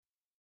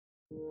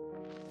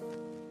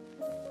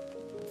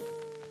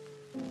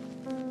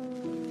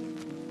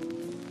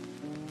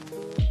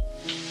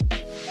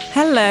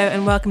Hello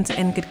and welcome to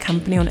In Good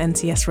Company on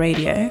NTS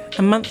Radio,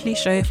 a monthly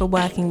show for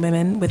working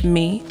women with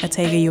me,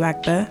 Atega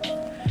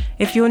Uagba.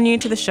 If you're new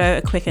to the show,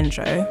 a quick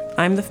intro.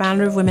 I'm the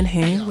founder of Women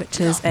Who, which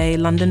is a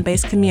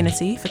London-based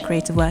community for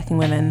creative working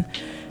women.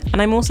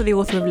 And I'm also the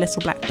author of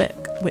Little Black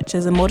Book, which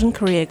is a modern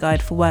career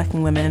guide for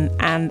working women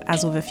and,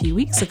 as of a few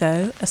weeks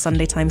ago, a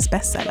Sunday Times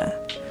bestseller.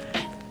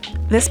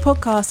 This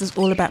podcast is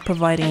all about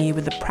providing you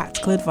with the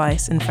practical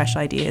advice and fresh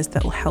ideas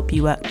that will help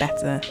you work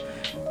better,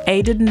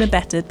 aided and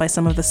abetted by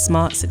some of the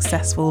smart,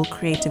 successful,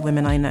 creative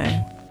women I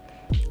know.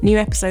 New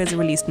episodes are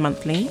released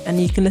monthly, and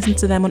you can listen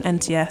to them on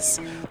NTS,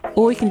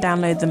 or you can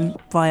download them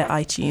via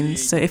iTunes.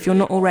 So if you're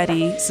not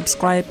already,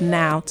 subscribe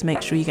now to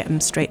make sure you get them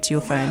straight to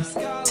your phone.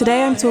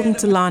 Today I'm talking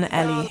to Lana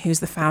Ellie,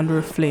 who's the founder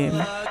of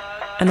Flume,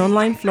 an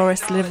online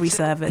florist delivery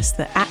service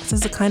that acts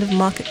as a kind of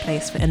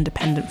marketplace for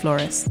independent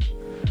florists.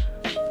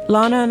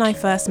 Lana and I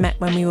first met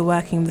when we were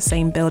working in the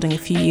same building a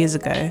few years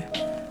ago.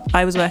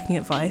 I was working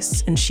at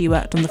Vice, and she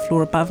worked on the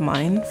floor above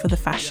mine for the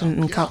fashion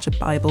and culture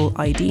Bible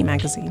ID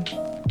magazine.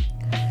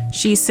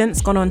 She's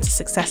since gone on to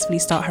successfully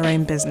start her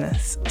own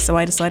business, so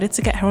I decided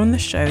to get her on the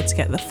show to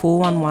get the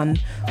 411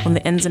 on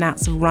the ins and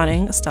outs of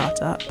running a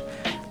startup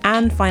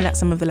and find out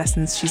some of the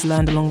lessons she's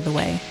learned along the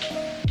way.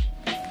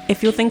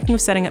 If you're thinking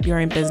of setting up your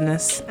own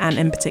business, and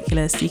in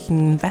particular seeking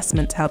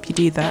investment to help you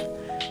do that,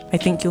 I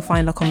think you'll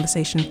find our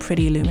conversation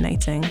pretty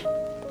illuminating.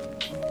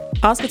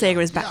 Ask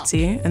Atega is back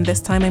too, and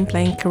this time I'm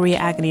playing career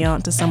agony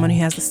aunt to someone who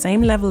has the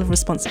same level of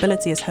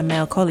responsibility as her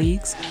male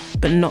colleagues,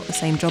 but not the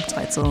same job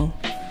title.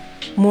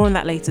 More on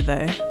that later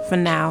though. For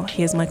now,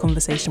 here's my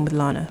conversation with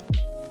Lana.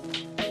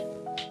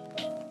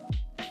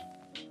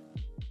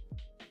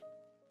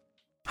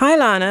 Hi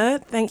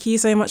Lana, thank you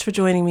so much for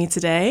joining me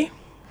today.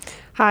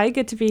 Hi,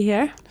 good to be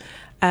here.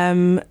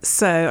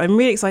 So I'm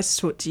really excited to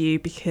talk to you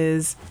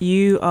because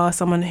you are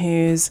someone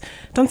who's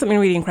done something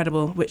really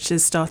incredible, which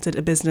has started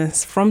a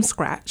business from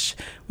scratch,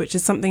 which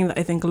is something that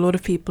I think a lot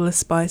of people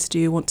aspire to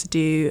do, want to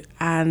do.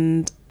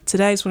 And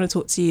today I just want to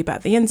talk to you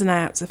about the ins and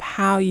outs of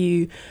how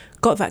you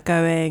got that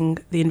going,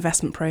 the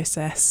investment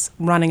process,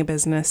 running a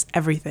business,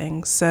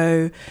 everything.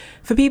 So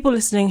for people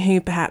listening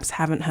who perhaps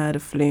haven't heard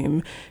of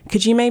Flume,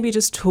 could you maybe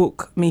just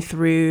talk me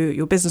through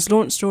your business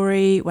launch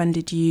story? When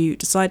did you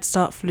decide to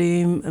start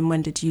Flume, and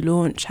when did you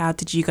launch? How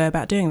did you go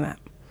about doing that?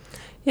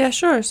 Yeah,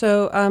 sure.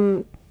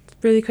 So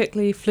really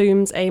quickly,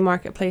 Flume's a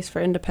marketplace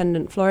for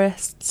independent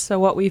florists. So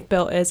what we've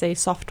built is a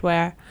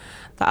software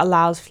that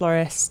allows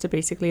florists to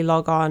basically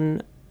log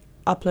on,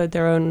 upload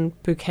their own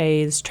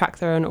bouquets, track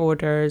their own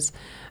orders,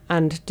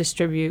 and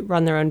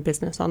run their own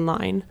business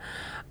online.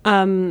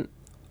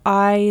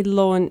 I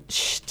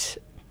launched,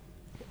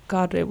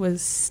 it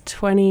was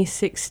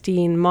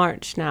 2016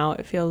 March now.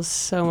 It feels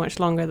so much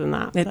longer than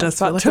that. It does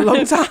feel like a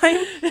long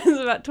time. It was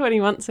about 20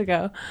 months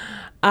ago.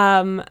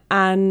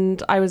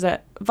 And I was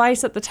at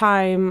Vice at the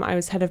time. I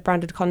was head of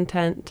branded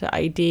content at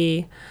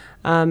ID.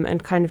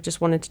 And kind of just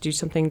wanted to do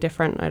something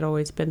different. I'd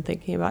always been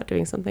thinking about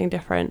doing something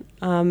different.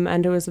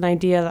 And it was an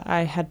idea that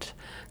I had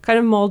kind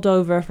of mulled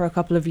over for a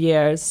couple of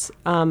years.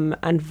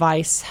 And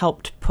Vice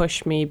helped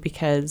push me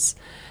because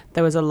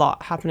there was a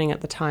lot happening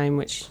at the time,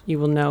 which you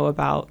will know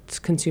about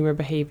consumer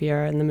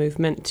behavior and the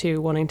movement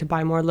to wanting to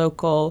buy more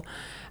local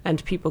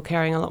and people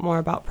caring a lot more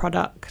about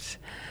product.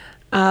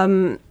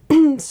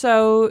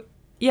 So,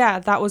 yeah,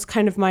 that was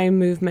kind of my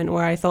movement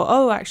where I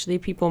thought, actually,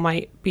 people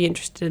might be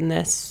interested in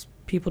this.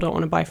 People don't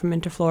want to buy from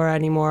Interflora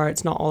anymore.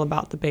 It's not all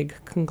about the big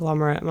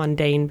conglomerate,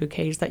 mundane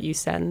bouquets that you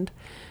send.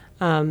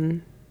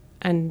 And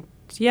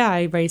yeah,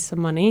 I raised some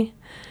money,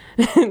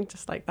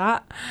 just like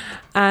that.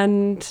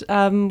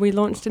 And we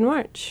launched in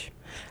March.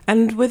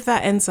 And with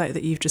that insight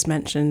that you've just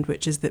mentioned,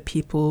 which is that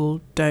people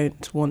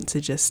don't want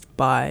to just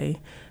buy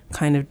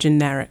kind of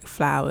generic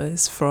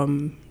flowers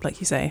from,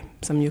 like you say,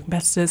 some of your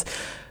competitors,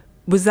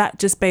 was that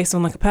just based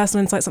on like a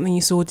personal insight, something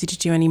you saw? Did you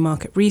do any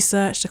market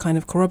research to kind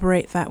of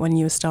corroborate that when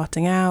you were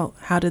starting out?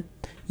 How did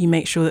you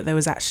make sure that there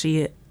was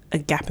actually a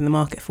gap in the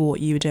market for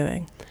what you were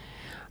doing?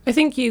 I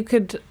think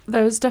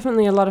there was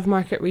definitely a lot of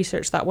market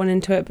research that went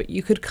into it, but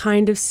you could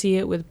kind of see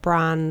it with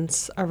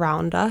brands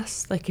around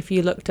us. Like if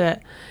you looked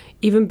at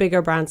even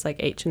bigger brands like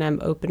H&M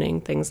opening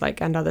things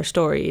like And Other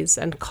Stories,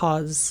 and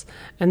COS,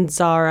 and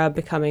Zara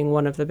becoming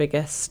one of the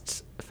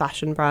biggest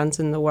fashion brands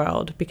in the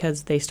world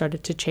because they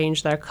started to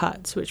change their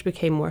cuts, which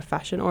became more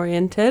fashion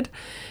oriented.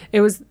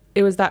 It was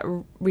that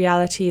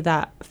reality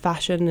that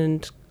fashion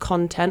and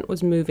content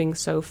was moving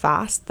so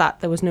fast that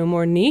there was no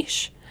more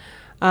niche.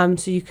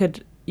 So you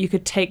could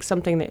take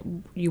something that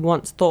you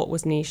once thought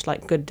was niche,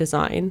 like good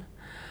design,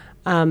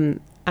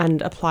 and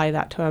apply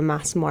that to a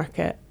mass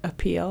market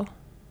appeal.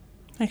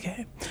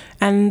 Okay.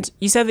 And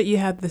you said that you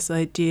had this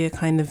idea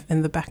kind of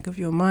in the back of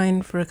your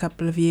mind for a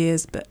couple of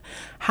years, but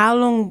how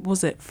long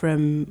was it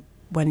from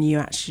when you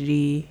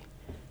actually,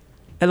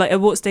 like,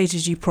 at what stage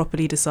did you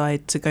properly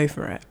decide to go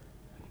for it?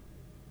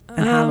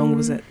 And how long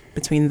was it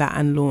between that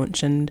and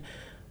launch and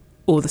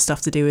all the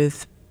stuff to do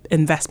with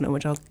investment,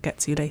 which I'll get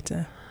to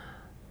later?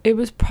 It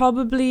was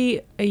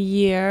probably a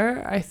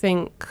year, I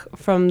think,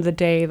 from the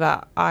day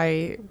that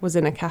I was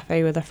in a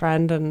cafe with a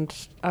friend and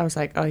I was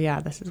like, oh yeah,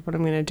 this is what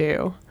I'm going to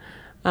do.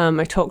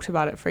 I talked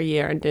about it for a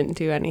year and didn't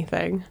do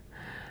anything.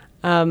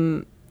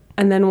 And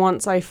then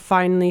once I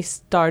finally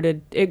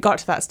started, it got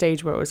to that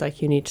stage where it was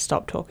like, you need to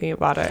stop talking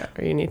about it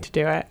or you need to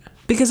do it.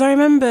 Because I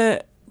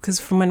remember, because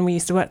from when we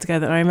used to work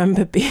together, I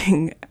remember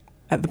being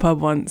at the pub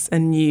once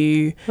and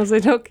you... Was I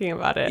talking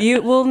about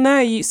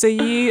it? So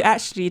you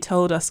actually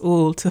told us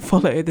all to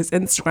follow this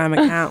Instagram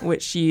account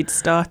which you'd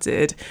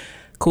started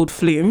called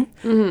Flume,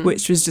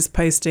 which was just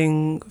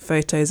posting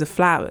photos of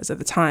flowers at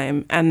the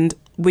time. And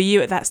were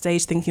you at that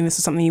stage thinking this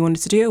was something you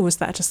wanted to do, or was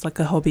that just like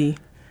a hobby?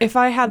 If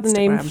I had the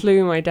name Instagram?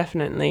 Flume, I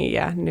definitely,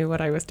 knew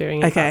what I was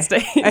doing at that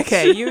stage.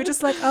 Okay, you were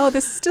just like, oh,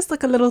 this is just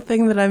like a little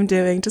thing that I'm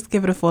doing. Just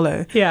give it a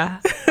follow. Yeah.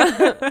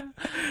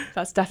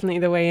 That's definitely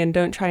the way in.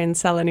 Don't try and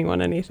sell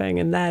anyone anything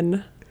and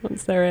then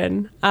once they're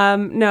in.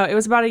 No, it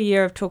was about a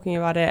year of talking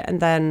about it and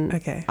then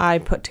I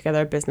put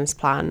together a business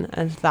plan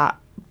and that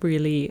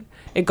really,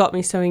 it got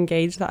me so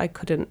engaged that I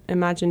couldn't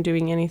imagine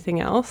doing anything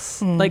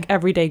else. Like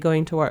every day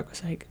going to work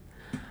was like,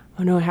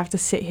 oh no, I have to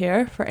sit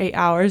here for 8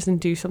 hours and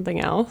do something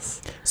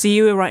else. So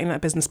you were writing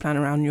that business plan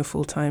around your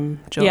full-time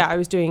job? Yeah, I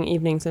was doing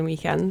evenings and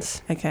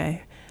weekends.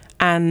 Okay.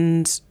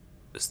 And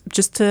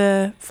just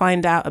to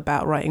find out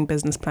about writing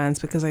business plans,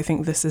 because I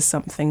think this is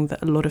something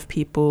that a lot of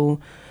people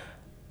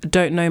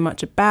don't know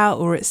much about,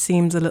 or it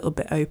seems a little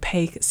bit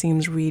opaque. It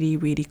seems really,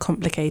 really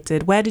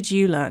complicated. Where did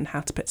you learn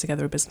how to put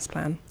together a business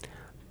plan?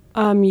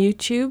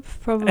 YouTube,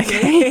 probably.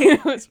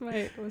 was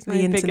my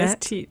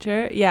biggest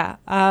teacher. Yeah.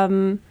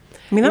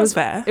 I mean, that's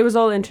fair. It was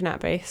all internet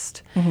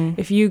based.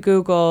 If you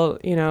Google,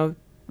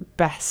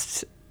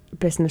 best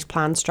business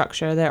plan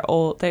structure, they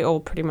all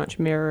pretty much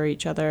mirror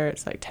each other.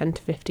 It's like 10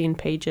 to 15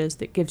 pages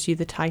that gives you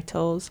the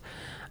titles.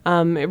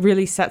 It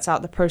really sets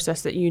out the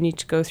process that you need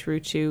to go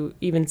through to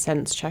even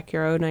sense check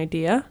your own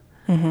idea.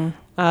 And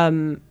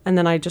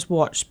then I just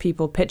watched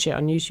people pitch it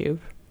on YouTube.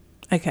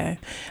 Okay.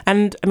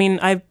 And I mean,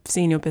 I've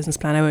seen your business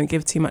plan. I won't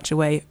give too much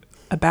away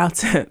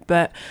about it,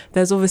 but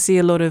there's obviously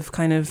a lot of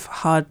kind of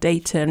hard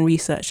data and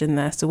research in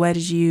there. So where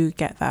did you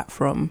get that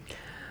from?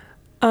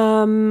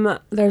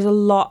 There's a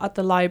lot at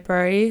the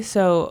library.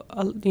 So,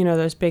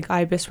 those big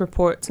IBIS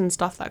reports and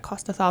stuff that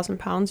cost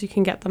 £1,000. You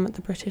can get them at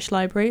the British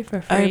Library for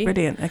free. Oh,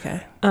 brilliant.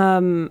 Okay.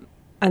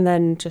 And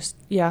then just,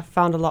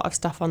 found a lot of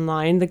stuff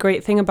online. The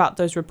great thing about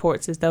those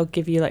reports is they'll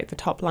give you like the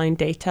top line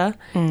data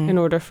in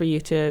order for you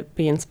to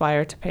be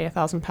inspired to pay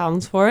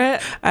 £1,000 for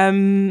it.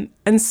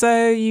 And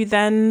so you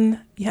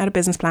had a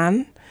business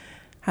plan,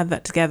 had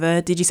that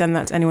together. Did you send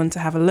that to anyone to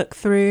have a look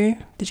through?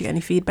 Did you get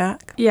any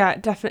feedback? Yeah,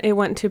 definitely. It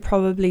went to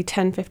probably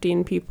 10,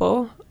 15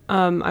 people.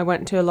 I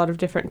went to a lot of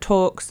different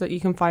talks that you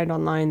can find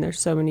online. There's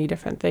so many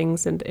different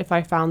things. And if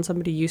I found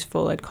somebody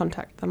useful, I'd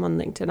contact them on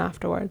LinkedIn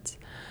afterwards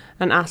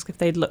and ask if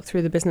they'd look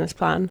through the business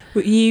plan.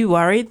 Were you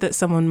worried that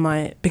someone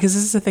might, because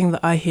this is a thing that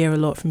I hear a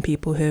lot from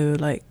people who are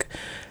like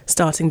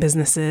starting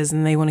businesses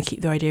and they want to keep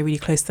their idea really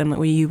close to them. Like,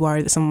 were you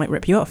worried that someone might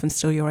rip you off and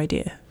steal your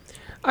idea?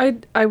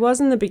 I was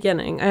in the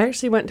beginning. I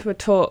actually went to a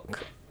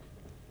talk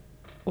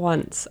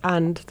once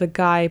and the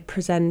guy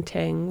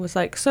presenting was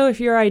like, so if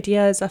your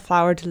idea is a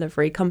flower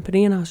delivery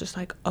company, and I was just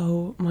like,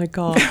 oh my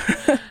god,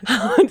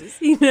 how does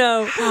he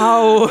know?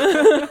 How?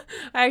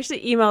 I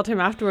actually emailed him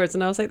afterwards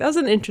and I was like, that was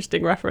an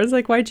interesting reference,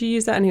 like why'd you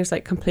use that? And he was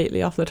like,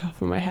 completely off the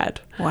top of my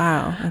head.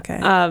 Wow. Okay.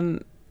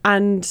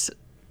 And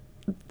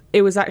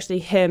it was actually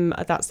him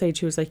at that stage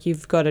who was like,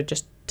 you've got to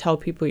just tell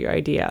people your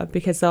idea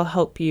because they'll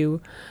help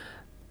you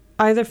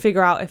either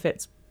figure out if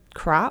it's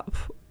crap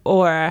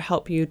or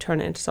help you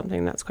turn it into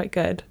something that's quite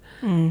good.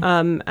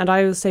 And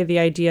I would say the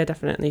idea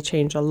definitely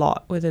changed a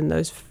lot within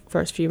those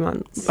first few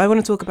months. I want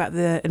to talk about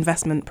the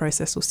investment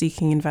process or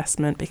seeking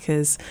investment,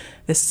 because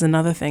this is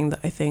another thing that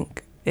I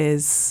think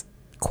is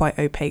quite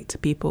opaque to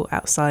people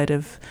outside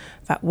of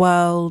that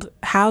world.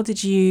 How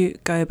did you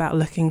go about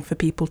looking for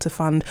people to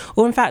fund?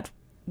 Or in fact,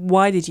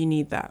 why did you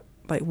need that?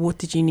 Like, what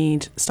did you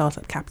need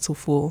startup capital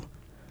for?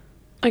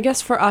 I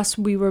guess for us,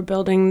 we were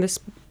building this...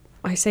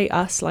 I say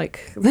us,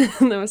 like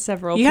there were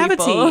several people. You have a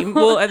team.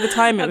 Well, at the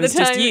time it was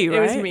just you,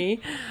 right? It was me.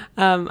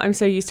 I'm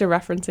so used to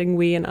referencing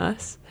we and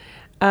us.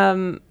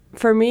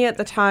 For me at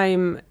the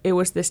time, it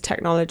was this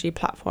technology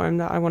platform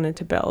that I wanted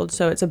to build.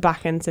 So it's a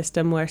back-end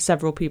system where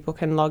several people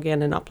can log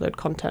in and upload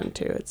content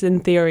to. It's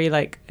in theory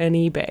like an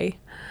eBay.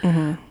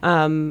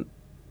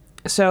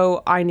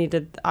 So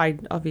I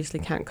obviously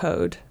can't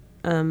code.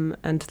 And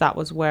that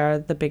was where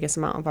the biggest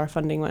amount of our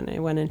funding went. It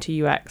went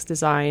into UX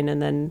design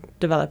and then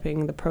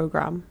developing the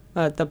program,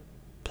 the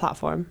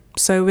platform.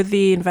 So with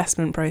the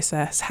investment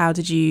process, how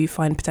did you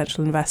find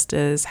potential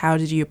investors? How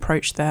did you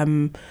approach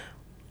them?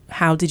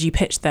 How did you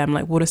pitch them?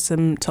 Like, what are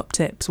some top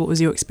tips? What was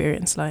your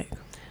experience like?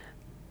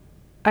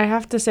 I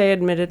have to say,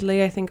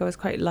 admittedly, I think I was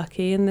quite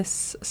lucky in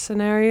this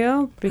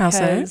scenario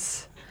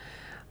because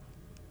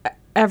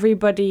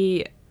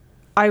everybody...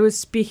 I was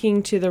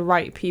speaking to the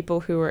right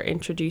people who were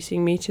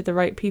introducing me to the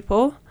right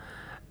people,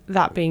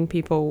 that being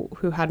people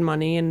who had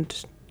money and,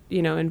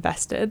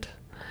 invested.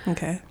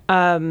 Okay.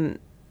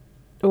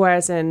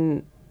 Whereas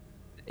in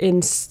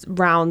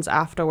rounds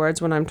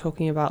afterwards, when I'm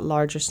talking about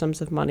larger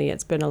sums of money,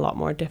 it's been a lot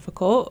more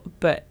difficult.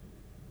 But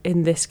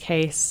in this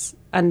case,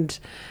 and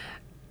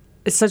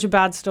it's such a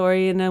bad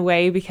story in a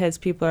way, because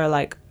people are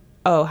like,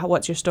 oh,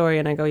 what's your story?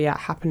 And I go, yeah, it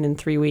happened in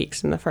 3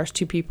 weeks. And the first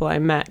 2 people I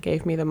met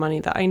gave me the money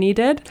that I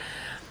needed.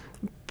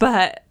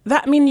 But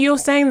that, I mean, you're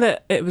saying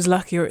that it was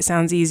lucky or it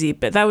sounds easy,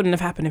 but that wouldn't have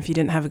happened if you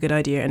didn't have a good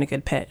idea and a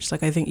good pitch.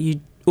 Like, I think you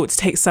ought to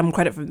take some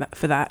credit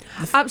for that.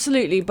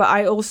 Absolutely. But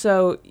I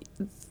also,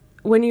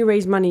 when you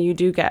raise money, you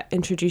do get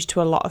introduced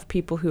to a lot of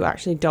people who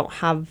actually don't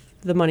have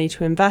the money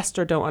to invest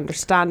or don't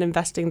understand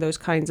investing those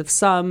kinds of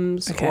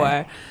sums,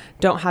 or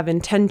don't have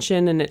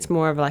intention, and it's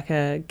more of like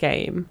a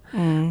game.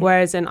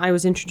 Whereas I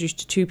was introduced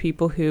to 2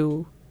 people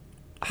who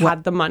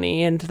had the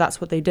money, and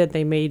that's what they did.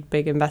 They made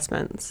big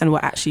investments and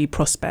were actually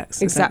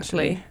prospects.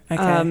 Exactly.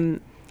 Okay.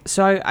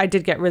 So I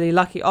did get really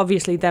lucky.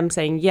 Obviously, them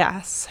saying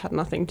yes had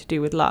nothing to do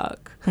with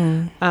luck,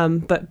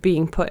 but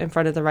being put in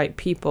front of the right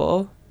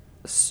people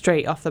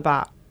straight off the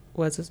bat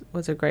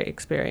was a great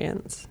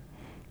experience.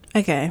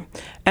 Okay.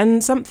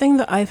 And something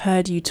that I've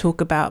heard you talk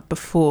about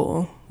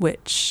before,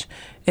 which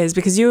is,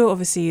 because you're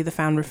obviously the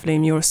founder of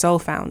Flume, you're a sole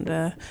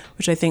founder,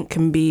 which I think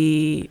can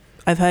be,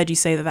 I've heard you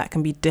say that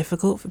can be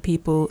difficult for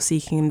people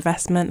seeking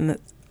investment, and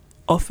that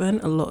often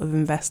a lot of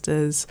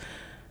investors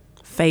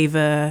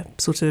favour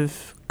sort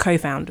of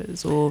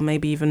co-founders, or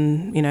maybe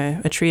even,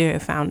 a trio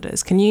of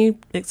founders. Can you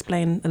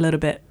explain a little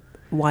bit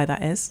why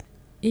that is?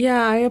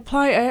 Yeah,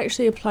 I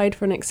actually applied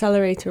for an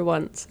accelerator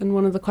once, and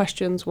one of the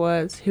questions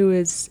was,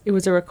 it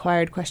was a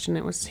required question,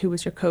 it was, who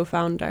was your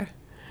co-founder?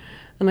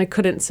 And I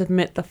couldn't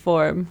submit the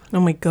form.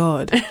 Oh my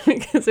God.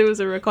 Because it was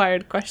a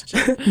required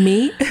question.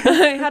 Me?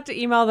 I had to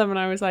email them, and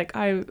I was like,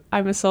 I'm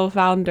a sole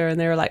founder, and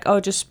they were like, oh,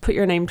 just put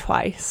your name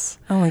twice.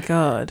 Oh my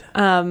God.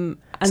 And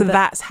so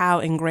that's how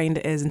ingrained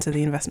it is into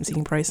the investment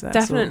seeking process?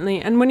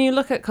 Definitely. And when you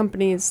look at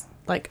companies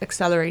like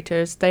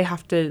accelerators, they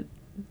have to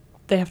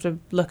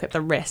look at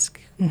the risk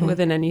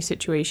within any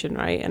situation,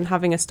 right? And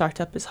having a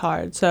startup is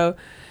hard. So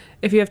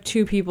if you have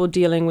 2 people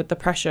dealing with the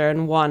pressure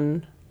and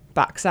one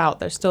backs out,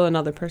 there's still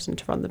another person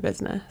to run the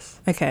business.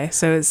 Okay,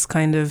 so it's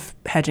kind of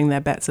hedging their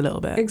bets a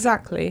little bit.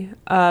 Exactly.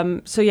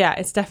 So yeah,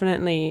 it's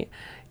definitely,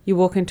 you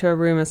walk into a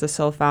room as a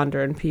sole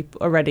founder and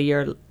people already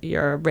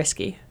you're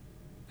risky.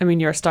 I mean,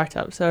 you're a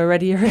startup, so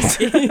already you're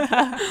risky.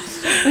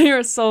 You're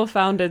a sole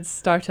founded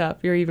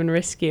startup, you're even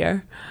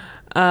riskier.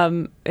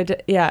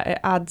 It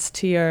adds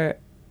to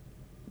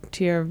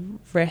your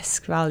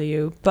risk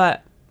value.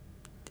 But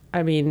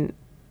I mean,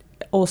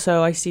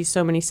 also I see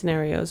so many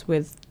scenarios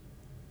with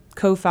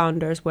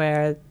co-founders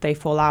where they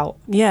fall out.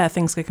 Yeah,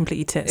 things go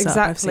completely tits up.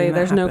 Exactly.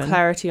 There's no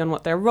clarity on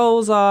what their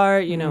roles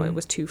are. It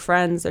was 2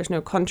 friends. There's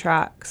no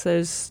contracts.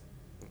 There's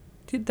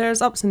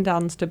ups and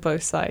downs to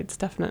both sides,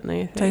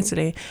 definitely.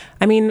 Totally.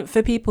 I mean,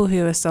 for people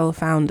who are sole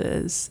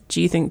founders,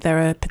 do you think there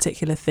are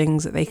particular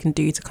things that they can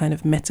do to kind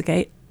of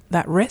mitigate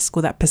that risk,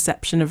 or that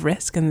perception of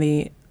risk in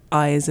the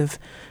eyes of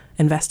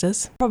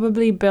investors?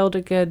 Probably build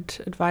a good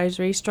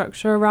advisory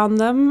structure around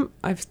them.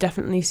 I've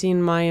definitely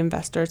seen my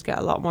investors get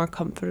a lot more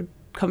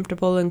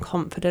comfortable and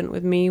confident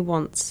with me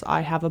once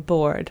I have a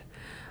board.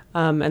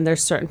 And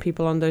there's certain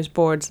people on those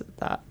boards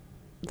that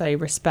they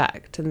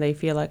respect and they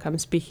feel like I'm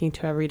speaking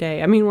to every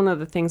day. I mean, one of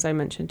the things I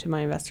mention to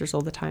my investors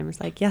all the time is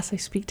like, yes, I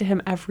speak to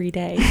him every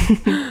day.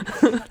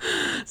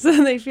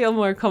 So they feel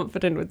more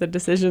confident with the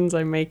decisions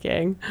I'm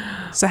making.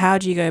 So how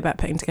do you go about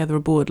putting together a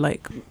board?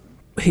 Like,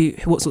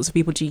 what sorts of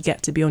people do you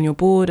get to be on your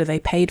board? Are they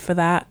paid for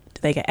that?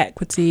 Do they get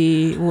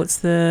equity? What's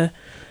the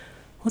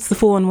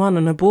 4-on-1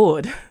 on a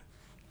board?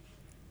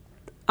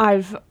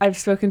 I've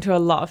spoken to a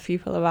lot of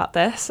people about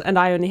this, and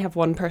I only have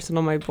 1 person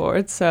on my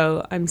board,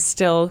 so I'm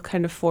still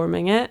kind of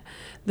forming it.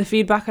 The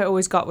feedback I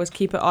always got was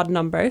keep it odd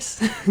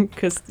numbers,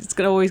 because it's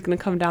always going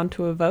to come down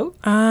to a vote.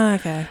 Ah,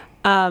 okay.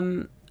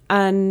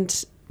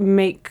 And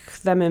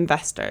make them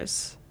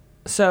investors.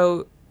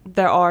 So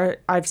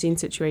I've seen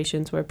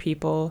situations where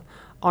people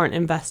aren't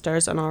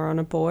investors and are on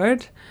a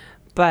board,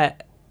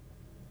 but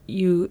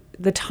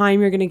the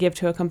time you're going to give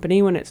to a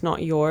company when it's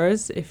not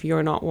yours, if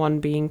you're not one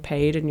being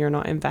paid and you're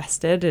not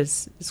invested,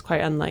 is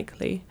quite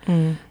unlikely.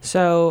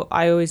 So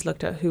I always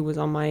looked at who was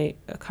on my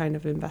kind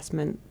of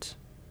investment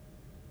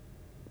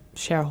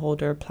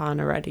shareholder plan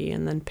already,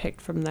 and then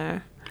picked from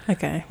there.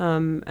 Okay.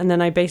 And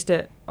then I based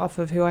it off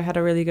of who I had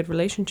a really good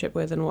relationship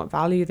with and what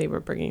value they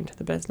were bringing to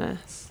the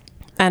business.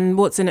 And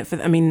what's in it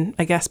for? I mean,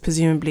 I guess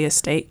presumably a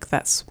stake,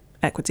 that's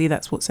equity,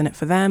 that's what's in it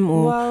for them,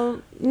 or?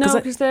 Well, no,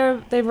 because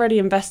they've already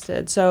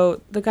invested.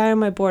 So the guy on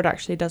my board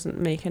actually doesn't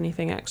make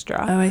anything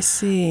extra. Oh, I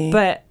see.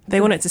 But they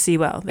want it to see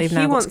well. They've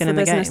now got skin in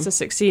the game. He wants the business to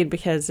succeed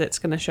because it's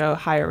going to show a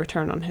higher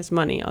return on his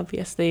money,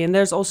 obviously. And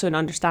there's also an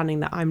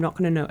understanding that I'm not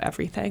going to know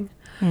everything.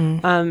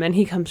 And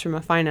he comes from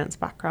a finance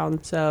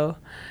background, so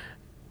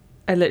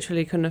I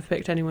literally couldn't have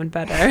picked anyone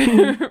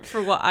better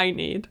for what I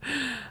need.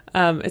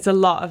 It's a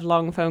lot of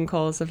long phone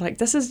calls of like,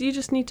 you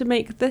just need to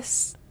make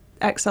this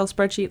Excel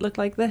spreadsheet look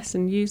like this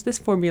and use this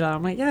formula.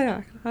 I'm like,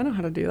 yeah, I know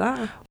how to do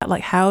that.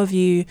 Like, how have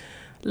you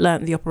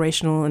learnt the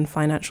operational and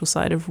financial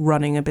side of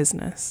running a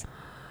business?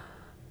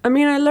 I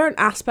mean, I learned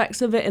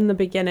aspects of it in the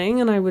beginning,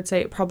 and I would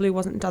say it probably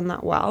wasn't done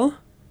that well.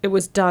 It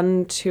was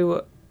done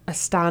to a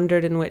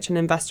standard in which an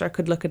investor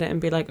could look at it and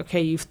be like,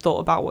 okay, you've thought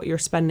about what you're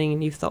spending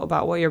and you've thought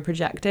about what you're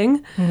projecting.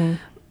 Mm-hmm.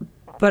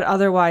 But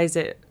otherwise,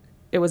 it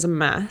was a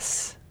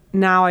mess.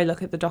 Now I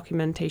look at the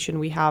documentation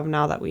we have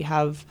now that we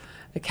have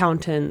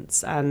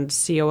accountants and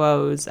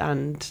COOs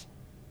and,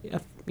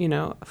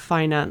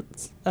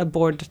 a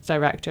board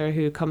director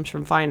who comes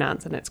from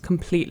finance, and it's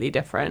completely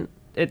different.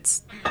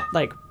 It's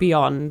like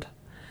beyond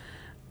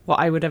what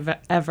I would have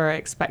ever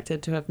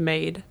expected to have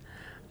made.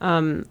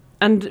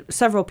 And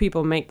several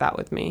people make that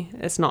with me.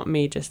 It's not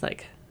me just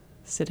like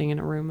sitting in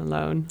a room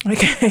alone.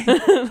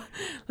 Okay.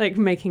 Like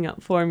making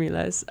up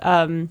formulas.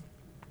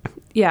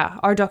 Yeah,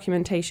 our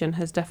documentation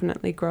has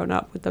definitely grown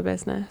up with the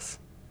business.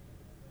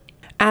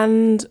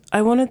 And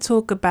I want to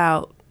talk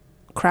about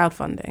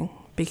crowdfunding,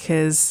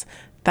 because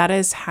that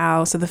is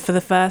how, for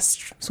the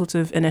first sort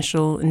of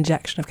initial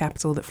injection of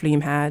capital that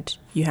Flume had,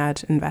 you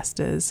had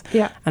investors.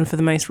 Yeah. And for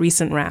the most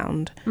recent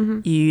round,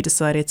 you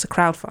decided to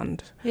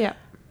crowdfund. Yeah.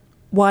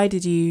 Why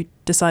did you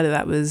decide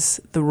that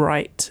was the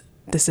right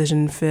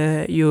decision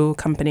for your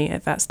company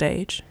at that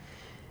stage?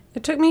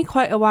 It took me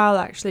quite a while,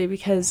 actually,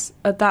 because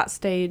at that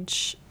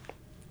stage,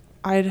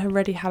 I'd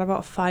already had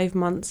about 5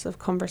 months of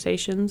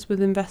conversations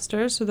with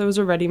investors. So there was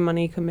already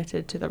money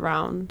committed to the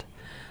round.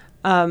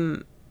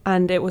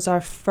 And it was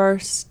our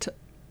first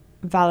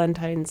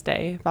Valentine's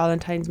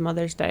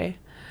Mother's Day.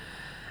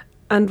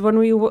 And when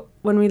we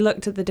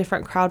looked at the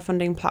different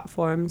crowdfunding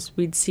platforms,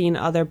 we'd seen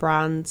other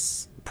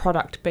brands,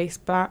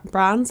 product-based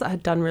brands that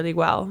had done really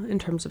well in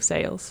terms of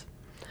sales.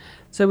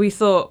 So we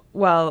thought,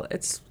 well,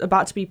 it's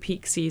about to be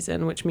peak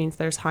season, which means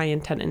there's high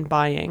intent in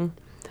buying.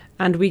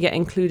 And we get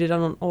included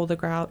on all the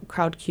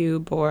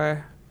Crowdcube,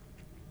 or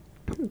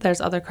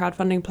there's other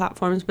crowdfunding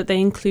platforms, but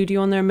they include you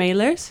on their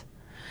mailers.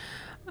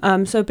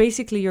 So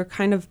basically, you're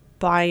kind of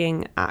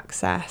buying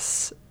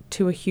access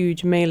to a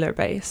huge mailer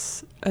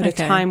base at a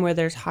time where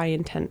there's high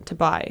intent to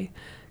buy,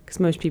 because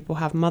most people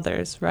have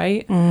mothers,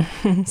 right?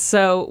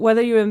 So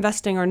whether you're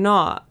investing or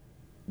not,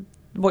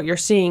 what you're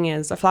seeing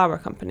is a flower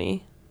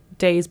company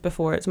days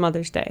before it's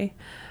Mother's Day.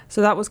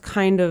 So that was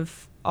kind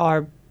of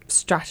our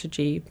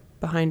strategy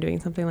behind doing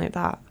something like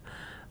that.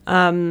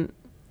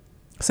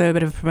 So a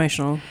bit of a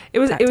promotional It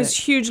was tactic.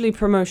 hugely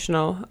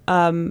promotional,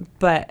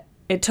 but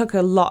it took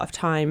a lot of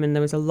time, and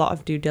there was a lot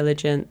of due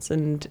diligence,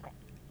 and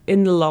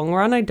in the long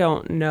run, I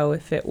don't know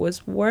if it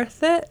was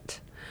worth it.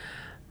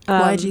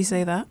 Why do you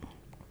say that?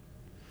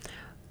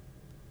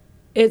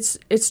 It's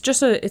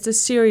a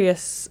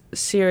serious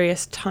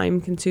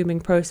time-consuming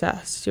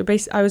process.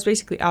 I was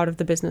basically out of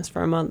the business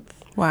for a month.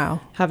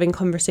 Wow. Having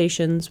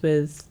conversations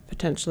with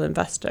potential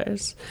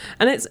investors,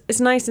 and it's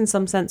nice in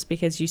some sense,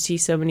 because you see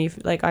so many,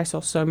 like I saw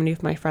so many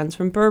of my friends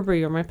from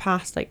Burberry or my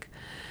past, like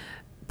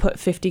put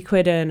 50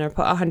 quid in or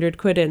put 100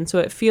 quid in. So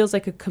it feels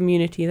like a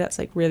community that's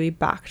like really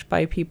backed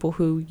by people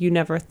who you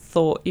never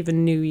thought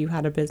even knew you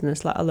had a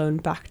business, let alone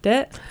backed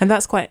it. And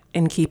that's quite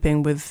in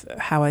keeping with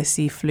how I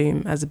see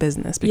Flume as a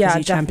business, because Yeah,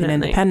 you champion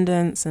definitely.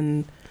 independence.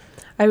 And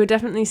I would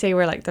definitely say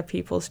we're like the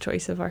people's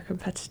choice of our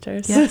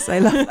competitors. yes, I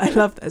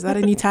love that. Is that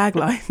a new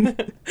tagline?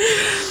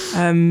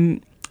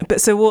 But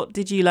so what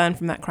did you learn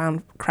from that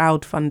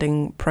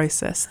crowdfunding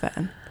process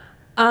then?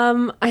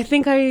 I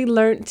think I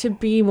learned to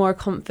be more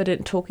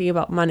confident talking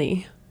about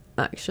money,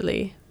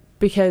 actually,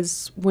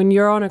 because when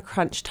you're on a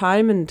crunch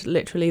time and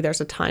literally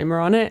there's a timer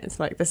on it, it's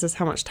like, this is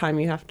how much time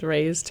you have to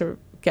raise to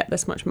get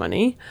this much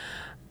money.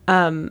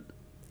 How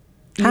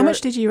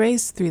much did you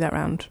raise through that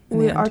round?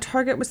 Our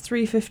target was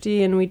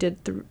 350, and we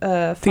did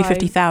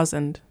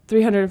 350,000.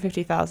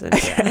 350,000.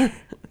 Yeah.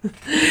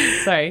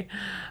 Sorry,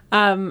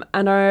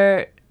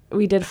 and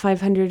we did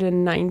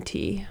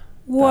 590.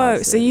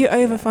 Whoa! So you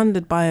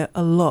overfunded by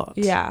a lot.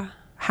 Yeah.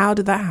 How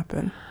did that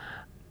happen?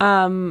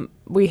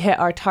 We hit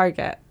our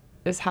target.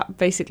 Is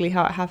basically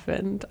how it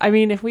happened. I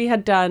mean, if we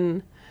had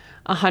done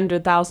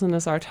 100,000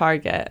 as our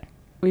target,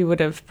 we would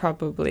have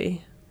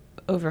probably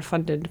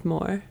overfunded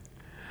more.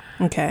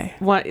 Okay.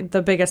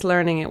 The biggest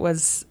learning it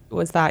was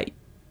that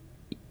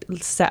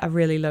set a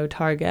really low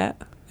target,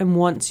 and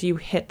once you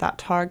hit that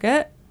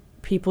target,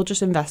 people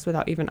just invest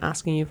without even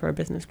asking you for a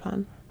business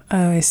plan.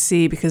 Oh, I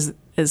see, because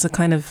it's a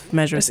kind of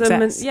measure of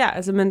success.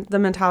 The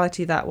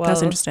mentality that, well,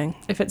 that's interesting.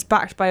 If it's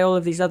backed by all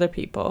of these other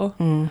people,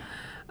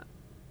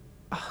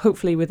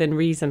 hopefully within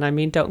reason. I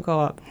mean, don't go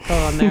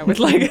on there with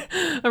like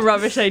a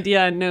rubbish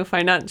idea and no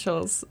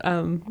financials.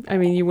 I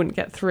mean, you wouldn't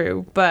get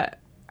through. But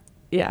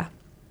yeah,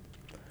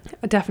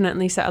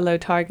 definitely set a low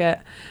target,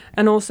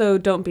 and also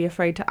don't be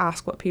afraid to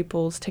ask what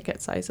people's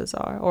ticket sizes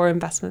are or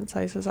investment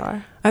sizes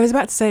are. I was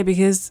about to say,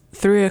 because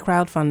through a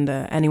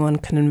crowdfunder, anyone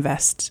can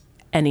invest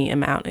any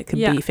amount. It could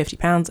be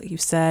 £50, like you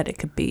said. It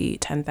could be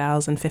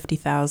 10,000,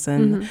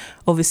 50,000.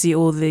 Obviously,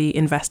 all the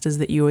investors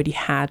that you already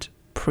had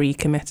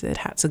pre-committed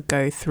had to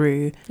go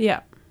through.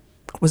 Yeah.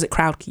 Was it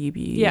Crowdcube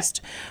you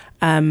used?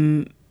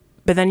 But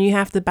then you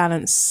have to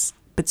balance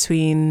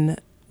between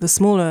the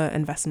smaller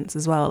investments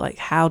as well, like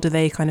how do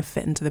they kind of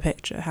fit into the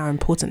picture? How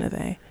important are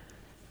they?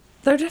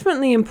 They're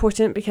definitely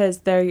important because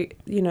they're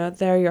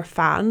your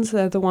fans.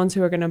 They're the ones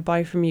who are going to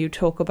buy from you,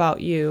 talk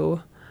about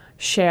you,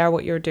 share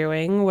what you're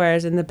doing.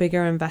 Whereas in the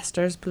bigger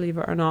investors, believe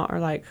it or not, are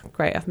like,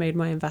 great, I've made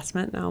my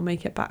investment, now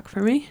make it back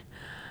for me.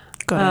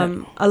 Got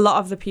it. A lot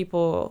of the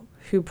people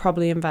who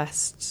probably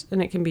invest,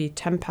 and it can be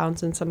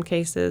 £10 in some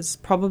cases,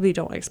 probably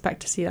don't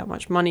expect to see that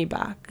much money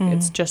back.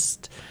 It's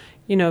just,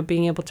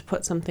 being able to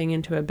put something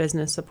into a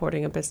business,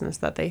 supporting a business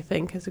that they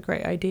think is a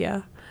great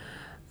idea.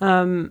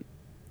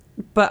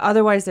 But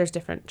otherwise, there's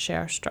different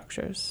share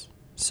structures.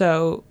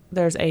 So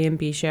there's A and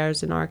B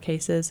shares in our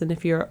cases. And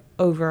if you're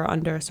over or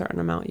under a certain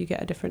amount, you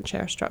get a different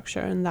share structure.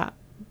 And that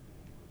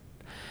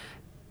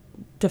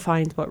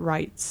defines what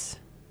rights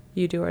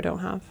you do or don't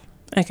have.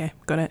 Okay,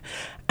 got it.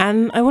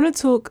 And I want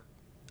to talk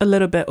a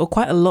little bit, or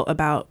quite a lot,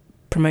 about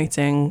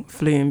promoting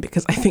Flume,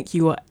 because I think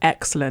you are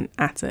excellent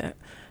at it.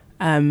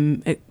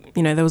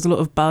 There was a lot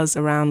of buzz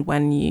around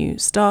when you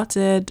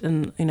started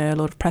and, a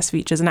lot of press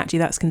features. And actually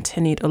that's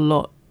continued a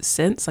lot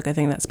since. Like, I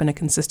think that's been a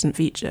consistent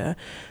feature.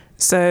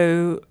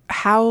 So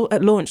how,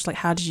 at launch, like,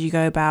 how did you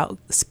go about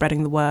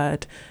spreading the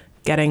word,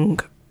 getting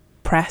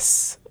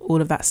press,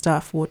 all of that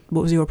stuff? What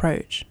was your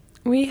approach?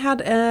 We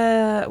had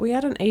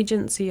an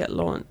agency at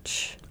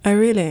launch. Oh,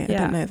 really? I Yeah.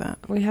 didn't know that.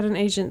 We had an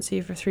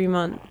agency for 3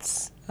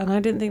 months, and I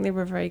didn't think they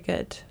were very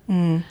good.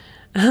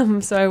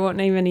 So I won't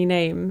name any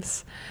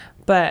names,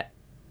 but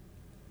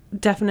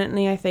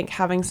definitely I think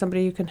having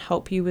somebody who can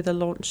help you with a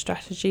launch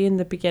strategy in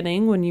the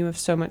beginning when you have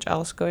so much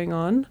else going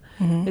on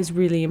is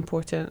really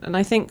important. And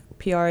I think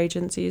PR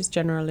agencies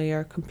generally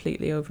are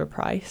completely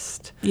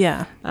overpriced.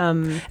 Yeah.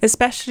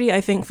 Especially,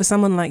 I think, for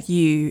someone like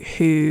you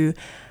who...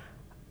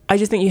 I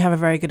just think you have a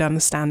very good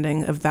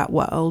understanding of that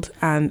world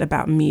and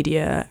about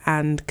media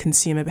and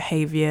consumer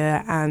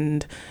behaviour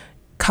and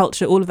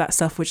culture, all of that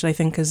stuff, which I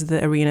think is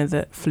the arena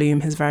that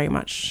Flume has very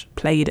much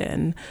played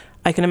in.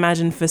 I can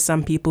imagine for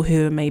some people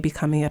who are maybe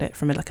coming at it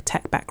from a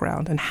tech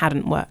background and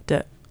hadn't worked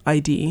at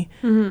ID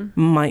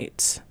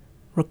might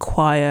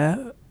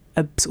require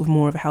a sort of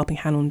more of a helping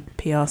hand on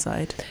PR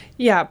side.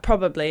 Yeah,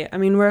 probably. I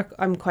mean,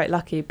 I'm quite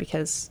lucky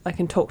because I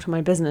can talk to my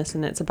business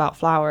and it's about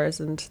flowers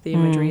and the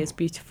imagery is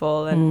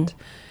beautiful and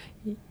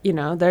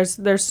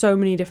there's so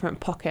many different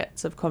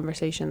pockets of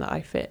conversation that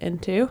I fit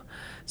into.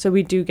 So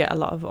we do get a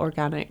lot of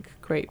organic,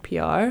 great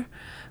PR.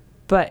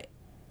 But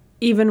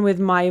even with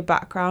my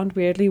background,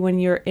 weirdly, when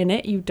you're in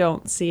it, you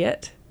don't see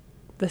it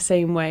the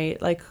same way.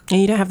 Like, and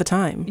you don't have the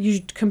time.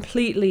 You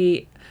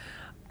completely...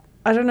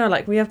 I don't know,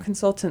 like, we have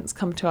consultants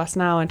come to us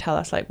now and tell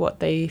us, like, what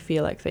they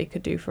feel like they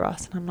could do for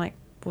us. And I'm like,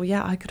 well,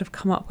 yeah, I could have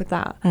come up with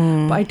that.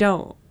 But I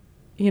don't,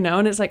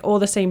 and it's, like, all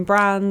the same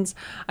brands.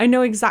 I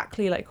know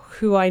exactly, like,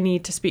 who I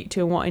need to speak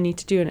to and what I need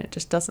to do, and it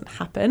just doesn't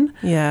happen.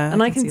 Yeah.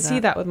 And I can see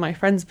that with my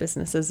friends'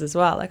 businesses as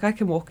well. Like, I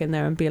can walk in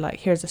there and be like,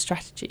 here's a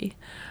strategy.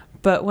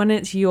 But when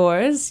it's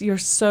yours, you're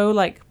so,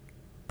 like,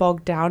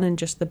 bogged down in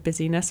just the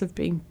busyness of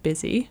being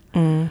busy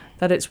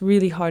that it's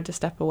really hard to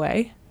step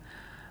away.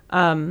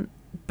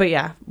 But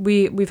yeah,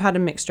 we've had a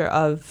mixture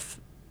of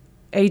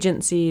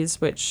agencies,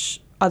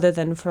 which other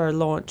than for a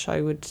launch,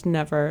 I would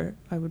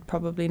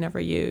probably never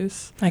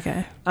use.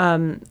 Okay.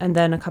 And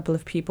then a couple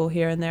of people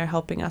here and there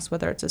helping us,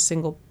 whether it's a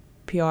single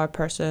PR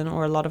person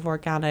or a lot of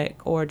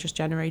organic or just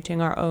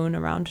generating our own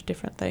around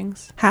different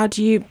things.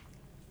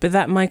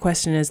 My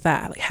question is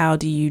that, like, how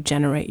do you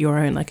generate your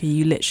own? Like, are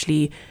you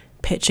literally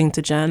pitching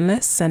to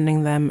journalists,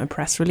 sending them a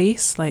press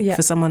release,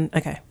 for someone?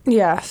 Okay.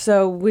 Yeah,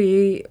 so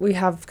we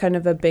have kind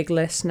of a big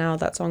list now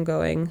that's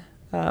ongoing.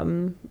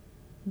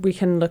 We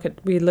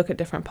look at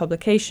different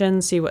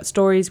publications, see what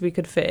stories we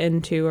could fit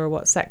into or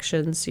what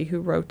sections, see who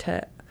wrote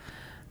it.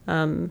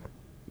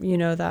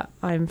 That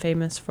I'm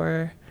famous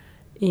for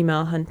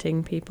email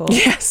hunting people.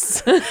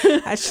 Yes.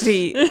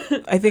 Actually,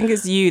 I think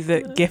it's you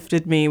that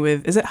gifted me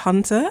with, is it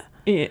Hunter?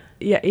 Yeah,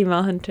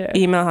 Email Hunter.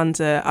 Email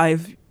Hunter.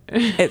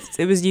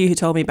 It was you who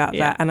told me about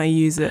that, and I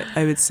use it,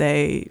 I would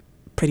say,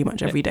 pretty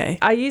much every day.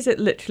 I use it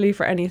literally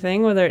for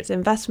anything, whether it's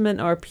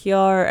investment or PR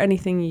or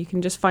anything. You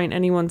can just find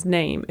anyone's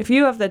name. If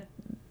you have the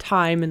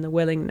time and the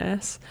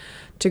willingness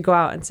to go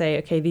out and say,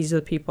 okay, these are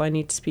the people I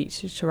need to speak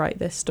to write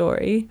this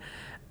story,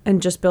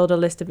 and just build a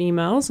list of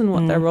emails and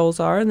what their roles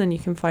are, and then you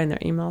can find their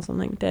emails on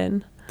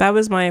LinkedIn. That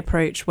was my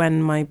approach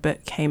when my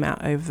book came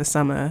out over the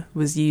summer,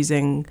 was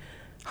using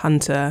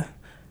Hunter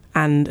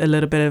and a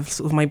little bit of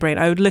sort of my brain.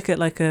 I would look at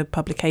like a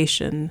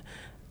publication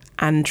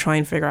and try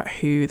and figure out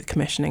who the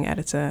commissioning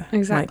editor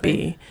might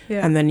be.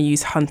 Yeah. And then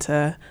use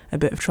Hunter, a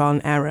bit of trial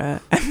and error,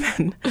 and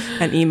then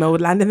an email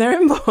would land in their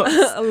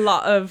inbox. a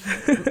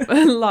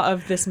lot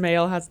of this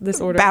mail has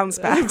this order. Bounce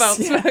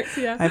backs.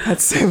 Yeah. I've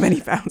had so many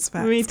bounce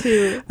backs. Me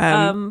too.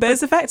 But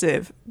it's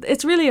effective.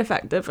 It's really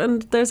effective.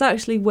 And there's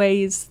actually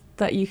ways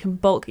that you can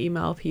bulk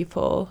email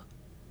people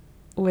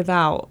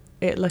without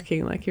it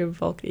looking like you're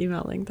bulk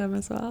emailing them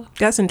as well.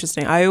 That's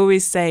interesting. I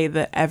always say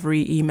that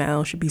every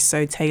email should be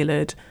so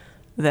tailored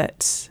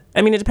that,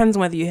 it depends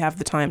on whether you have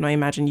the time, and I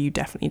imagine you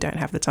definitely don't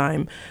have the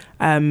time.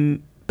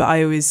 But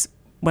I always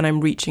when I'm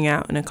reaching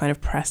out in a kind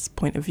of press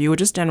point of view or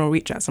just general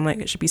reach outs, I'm like,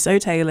 it should be so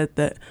tailored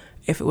that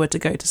if it were to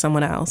go to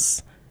someone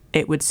else,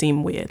 it would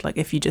seem weird. Like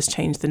if you just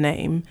change the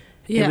name,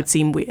 it would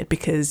seem weird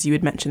because you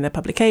would mention their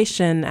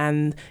publication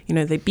and, you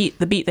know, the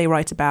beat they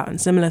write about and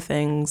similar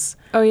things.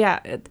 Oh yeah,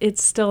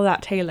 it's still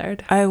that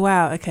tailored. Oh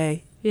wow,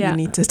 okay. Yeah. You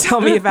need to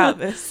tell me about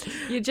this.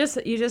 You just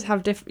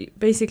have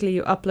basically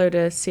you upload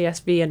a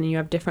CSV and you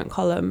have different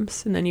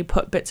columns and then you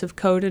put bits of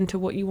code into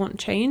what you want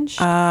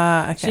changed.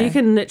 Okay. So you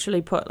can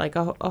literally put like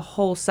a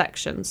whole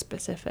section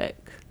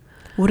specific.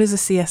 What is a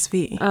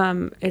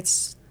CSV?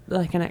 It's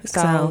like an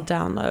Excel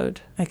download.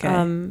 Okay.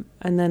 And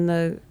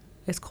then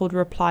it's called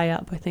Reply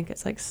Up. I think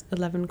it's like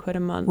 11 quid a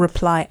month.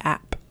 Reply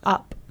Up.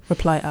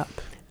 Reply Up.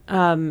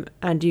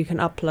 And you can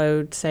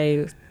upload,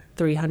 say,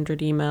 300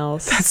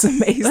 emails. That's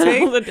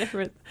amazing. All the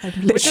different.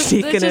 Which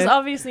is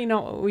obviously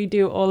not what we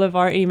do. All of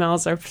our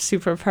emails are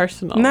super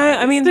personal. No,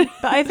 I mean, but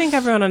I think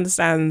everyone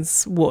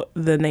understands what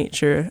the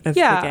nature of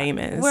the game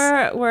is.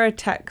 We're a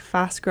tech,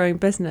 fast-growing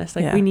business.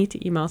 Like we need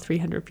to email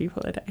 300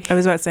 people a day. I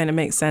was about to say, and it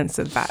makes sense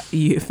that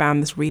you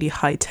found this really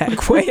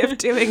high-tech way of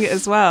doing it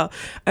as well.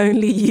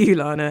 Only you,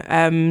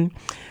 Lana.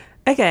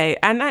 Okay,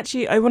 and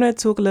actually, I want to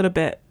talk a little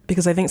bit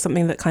because I think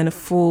something that kind of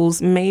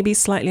falls maybe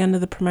slightly under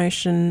the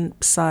promotion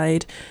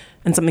side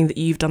and something that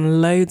you've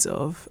done loads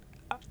of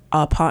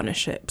are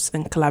partnerships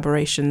and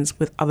collaborations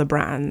with other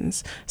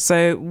brands.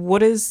 So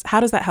how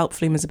does that help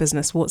Flume as a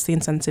business? What's the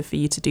incentive for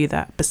you to do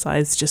that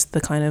besides just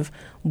the kind of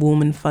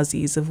warm and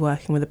fuzzies of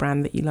working with a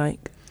brand that you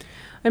like?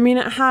 I mean,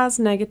 it has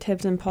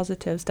negatives and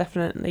positives,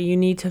 definitely. You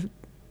need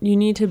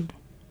to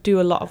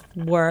do a lot of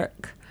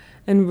work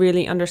and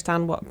really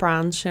understand what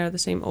brands share the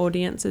same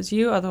audience as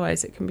you.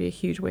 Otherwise, it can be a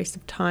huge waste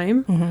of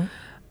time.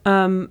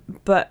 Mm-hmm.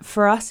 But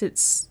for us,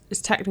 it's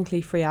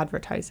technically free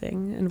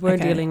advertising, and we're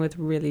dealing with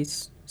really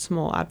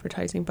small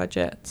advertising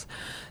budgets.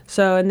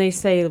 So, and they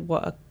say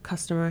what a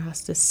customer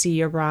has to see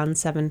your brand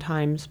 7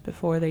 times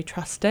before they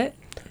trust it.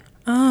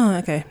 Oh,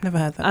 okay. Never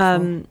heard that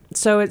before.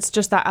 So it's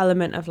just that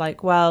element of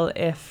like, well,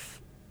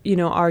 if, you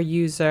know, our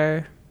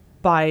user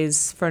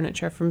buys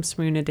furniture from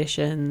Smoon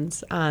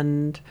Editions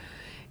and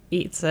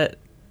eats at,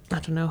 I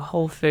don't know,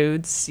 Whole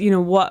Foods, you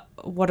know,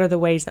 what are the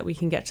ways that we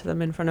can get to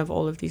them in front of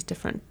all of these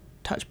different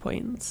touch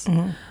points?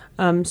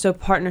 Mm-hmm. So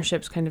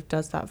partnerships kind of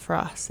does that for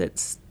us.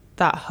 It's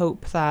that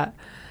hope that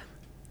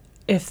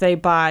if they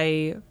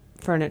buy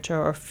furniture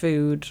or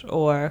food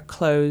or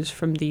clothes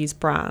from these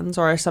brands,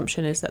 our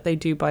assumption is that they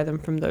do buy them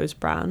from those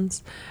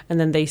brands, and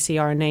then they see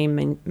our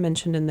name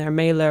mentioned in their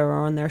mailer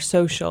or on their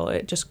social,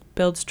 it just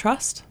builds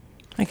trust.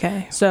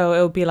 Okay. So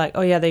it'll be like,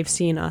 oh yeah, they've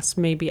seen us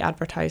maybe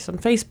advertised on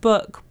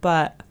Facebook,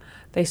 but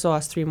they saw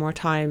us 3 more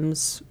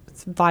times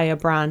via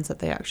brands that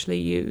they actually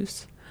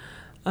use.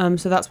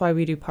 So that's why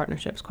we do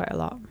partnerships quite a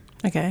lot.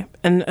 Okay.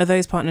 And are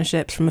those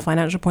partnerships from a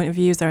financial point of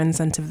view? Is there an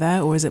incentive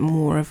there, or is it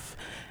more of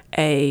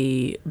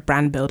a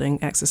brand building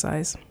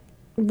exercise?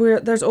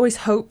 There's always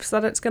hopes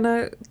that it's going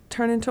to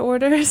turn into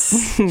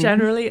orders.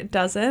 Generally, it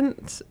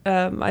doesn't.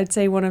 I'd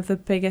say one of the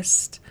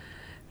biggest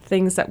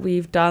things that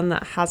we've done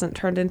that hasn't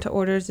turned into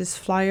orders is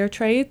flyer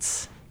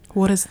trades.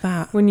 What is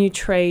that? When you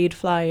trade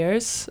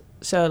flyers,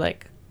 so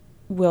like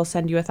we'll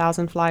send you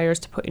 1,000 flyers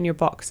to put in your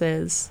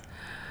boxes.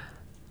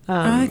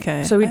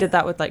 Okay. So we did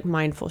that with like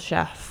Mindful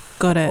Chef.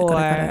 Got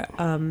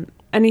it.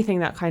 Anything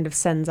that kind of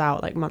sends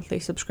out like monthly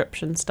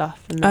subscription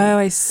stuff. And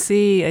I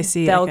see.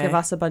 They'll give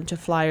us a bunch of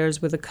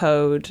flyers with a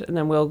code, and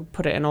then we'll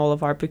put it in all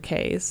of our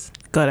bouquets.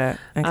 Got it.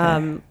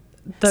 Okay.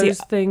 Those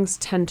things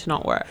tend to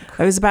not work.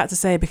 I was about to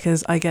say,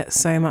 because I get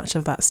so much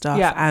of that stuff,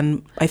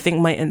 and I think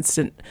my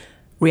instant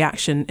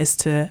reaction is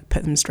to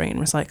put them straight in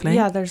recycling.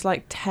 Yeah, there's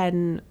like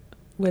 10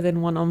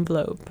 within one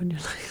envelope, and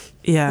you're like,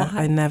 yeah, what?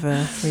 I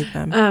never read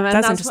them.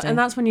 That's interesting. And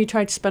that's when you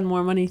try to spend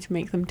more money to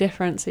make them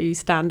different, so you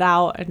stand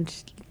out.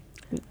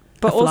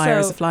 But a flyer also,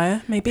 is a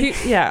flyer, maybe?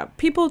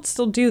 People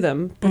still do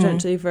them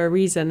potentially for a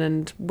reason,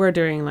 and we're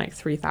doing like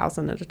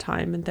 3,000 at a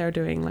time, and they're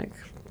doing like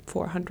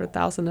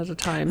 400,000 at a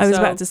time. I was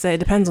about to say, it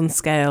depends on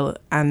scale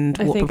and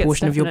what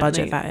proportion of your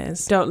budget that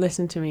is. Don't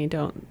listen to me.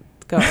 Don't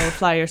go, oh,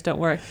 flyers don't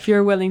work. If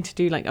you're willing to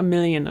do like 1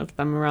 million of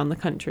them around the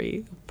country,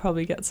 you'll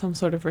probably get some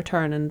sort of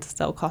return and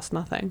they'll cost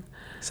nothing.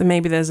 So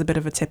maybe there's a bit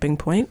of a tipping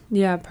point.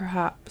 Yeah,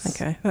 perhaps.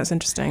 Okay, that's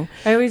interesting.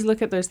 I always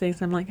look at those things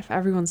and I'm like, if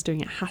everyone's doing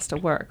it, it has to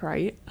work,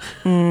 right?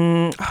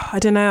 I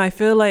don't know. I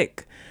feel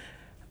like,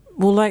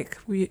 well, like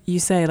you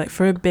say, like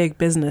for a big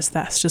business,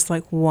 that's just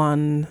like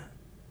one,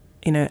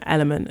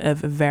 element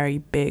of a very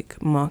big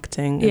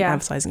marketing and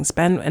advertising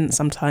spend, and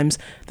sometimes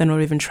they're not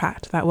even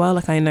tracked that well.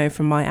 Like I know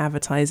from my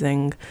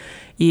advertising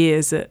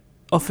years that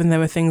often there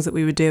were things that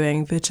we were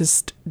doing that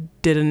just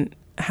didn't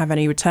have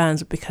any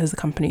returns, but because the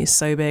company is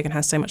so big and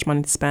has so much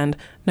money to spend,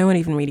 no one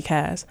even really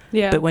cares.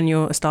 Yeah. But when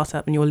you're a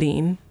startup and you're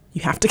lean,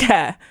 you have to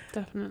care.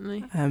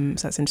 Definitely.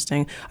 So that's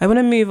interesting. I want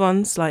to move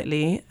on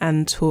slightly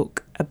and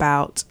talk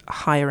about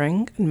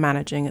hiring and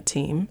managing a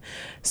team.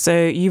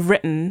 So you've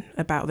written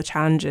about the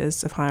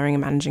challenges of hiring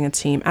and managing a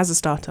team as a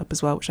startup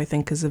as well, which I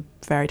think is a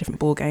very different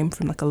ballgame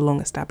from like a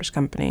long established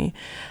company.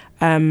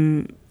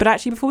 But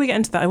actually, before we get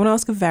into that, I want to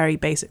ask a very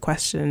basic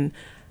question.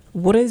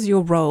 What is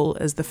your role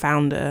as the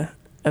founder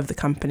of the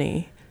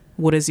company?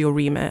 What is your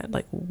remit?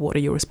 Like, what are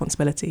your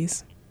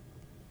responsibilities?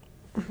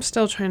 I'm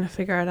still trying to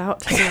figure it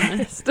out, to be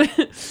honest.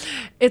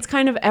 It's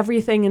kind of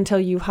everything until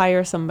you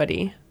hire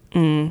somebody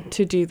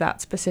to do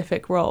that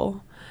specific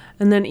role.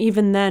 And then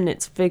even then,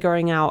 it's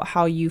figuring out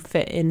how you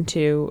fit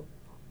into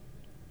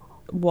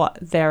what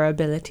their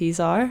abilities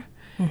are.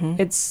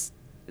 It's,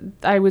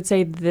 I would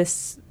say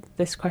this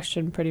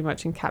question pretty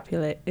much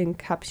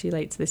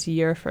encapsulates this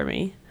year for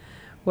me,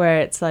 where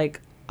it's like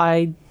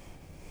I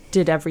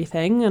did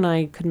everything and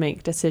I could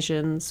make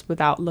decisions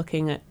without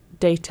looking at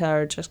data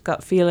or just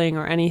gut feeling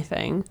or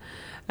anything.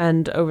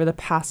 And over the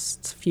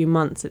past few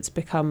months, it's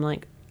become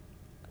like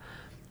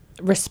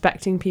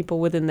respecting people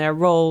within their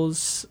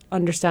roles,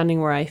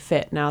 understanding where I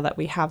fit now that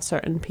we have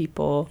certain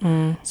people.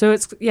 So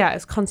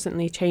it's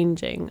constantly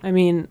changing. I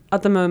mean,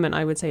 at the moment,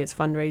 I would say it's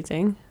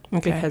fundraising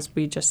because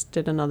we just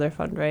did another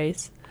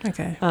fundraise.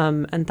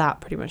 And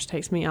that pretty much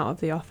takes me out of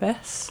the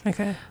office.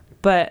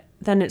 But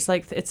then it's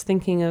like, it's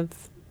thinking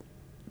of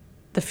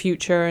the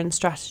future and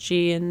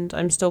strategy, and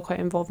I'm still quite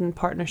involved in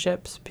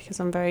partnerships because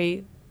I'm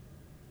very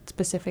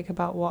specific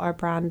about what our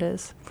brand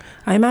is.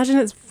 I imagine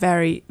it's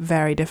very,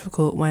 very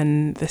difficult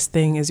when this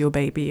thing is your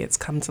baby. It's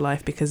come to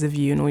life because of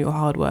you and all your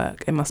hard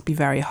work. It must be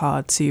very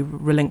hard to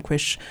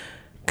relinquish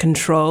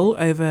control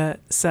over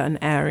certain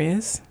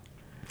areas.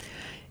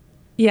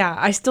 Yeah,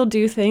 I still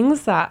do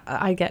things that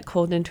I get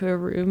called into a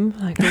room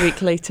like a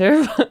week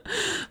later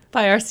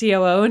by our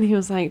COO, and he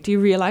was like, "Do you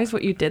realize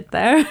what you did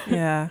there?"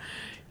 Yeah.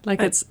 Like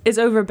it's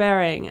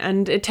overbearing,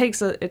 and it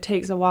takes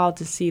a while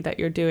to see that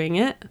you're doing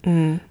it.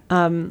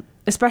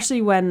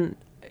 Especially when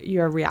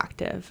you're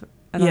reactive,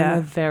 and I'm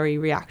a very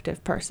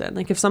reactive person.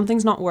 Like if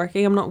something's not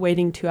working, I'm not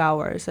waiting 2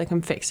 hours. Like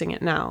I'm fixing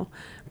it now,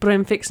 but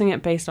I'm fixing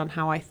it based on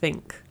how I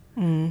think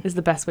is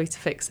the best way to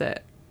fix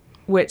it,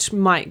 which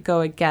might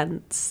go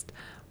against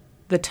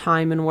the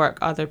time and work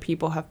other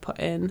people have put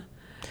in.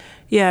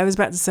 Yeah, I was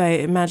about to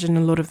say, imagine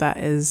a lot of that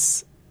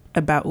is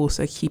about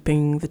also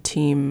keeping the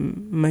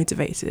team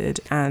motivated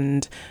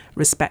and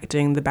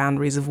respecting the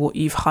boundaries of what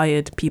you've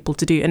hired people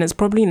to do. And it's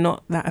probably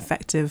not that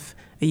effective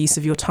a use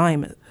of your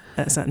time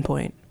at a certain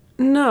point.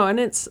 No, and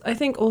I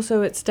think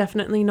also it's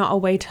definitely not a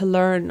way to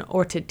learn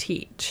or to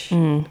teach.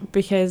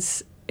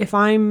 Because if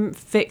I'm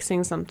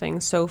fixing something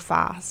so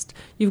fast,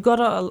 you've got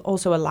to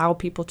also allow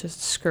people to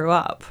screw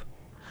up.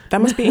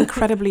 That must be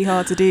incredibly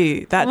hard to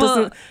do.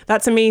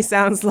 That to me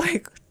sounds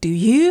like, do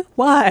you?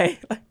 Why?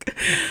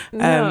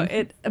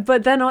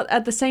 But then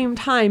at the same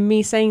time,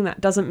 me saying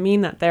that doesn't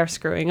mean that they're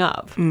screwing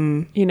up.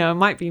 You know, it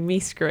might be me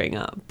screwing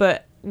up.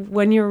 But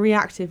when you're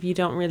reactive, you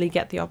don't really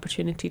get the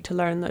opportunity to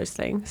learn those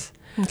things.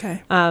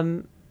 Okay.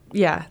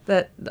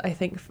 That I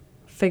think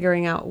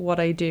figuring out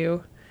what I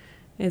do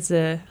is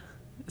a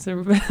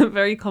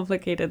very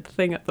complicated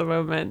thing at the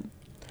moment.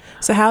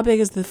 So how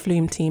big is the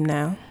Flume team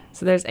now?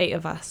 So there's 8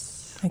 of us.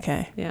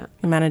 Okay. Yeah.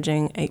 You're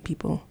managing 8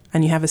 people.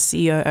 And you have a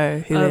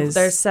COO who is...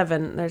 There's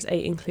 7. There's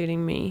 8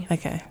 including me.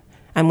 Okay.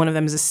 And one of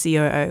them is a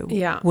COO.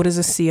 Yeah. What does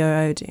a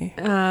COO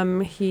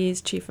do?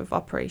 He's Chief of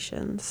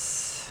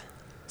Operations.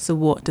 So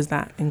what does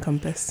that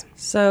encompass?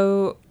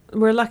 So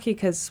we're lucky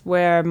because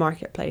we're a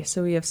marketplace.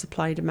 So we have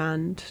supply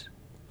demand,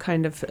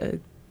 kind of a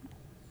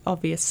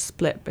obvious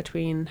split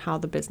between how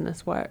the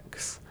business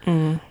works.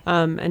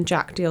 And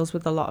Jack deals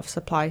with a lot of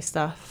supply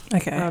stuff.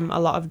 Okay. A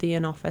lot of the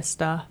in-office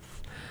stuff.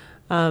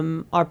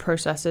 Our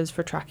processes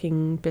for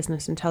tracking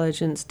business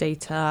intelligence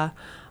data,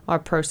 our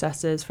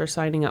processes for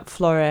signing up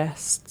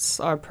florists,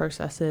 our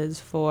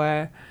processes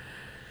for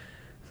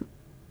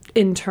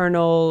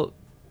internal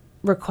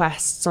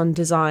requests on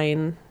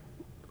design,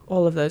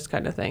 all of those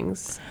kind of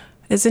things.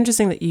 It's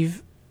interesting that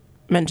you've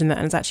mentioned that,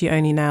 and it's actually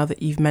only now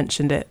that you've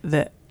mentioned it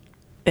that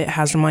it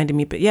has reminded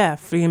me. But yeah,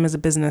 Flume is a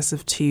business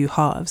of 2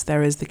 halves.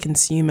 There is the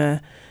consumer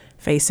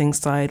facing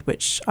side,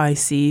 which I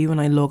see when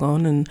I log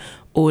on and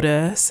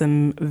order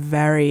some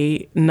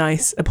very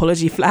nice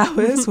apology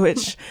flowers,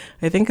 which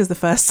I think is the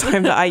first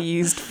time that I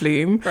used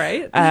Flume.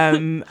 Right.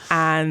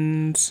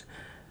 And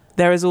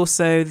there is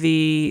also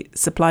the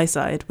supply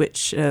side,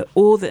 which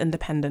all the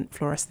independent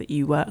florists that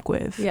you work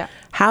with. Yeah.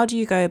 How do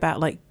you go about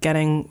like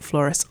getting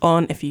florists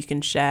on, if you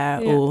can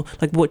share, or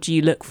like what do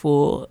you look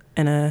for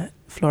in a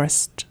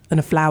florist and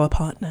a flower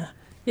partner?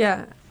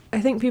 Yeah. I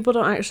think people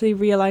don't actually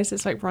realize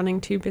it's like running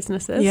 2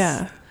 businesses.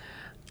 Yeah.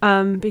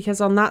 Because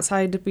on that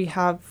side we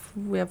have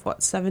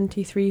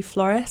 73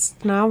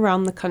 florists now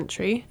around the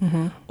country,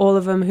 all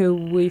of them who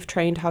we've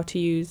trained how to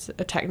use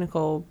a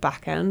technical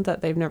back end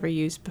that they've never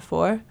used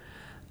before.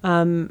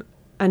 And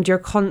you're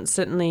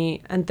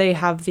constantly, and they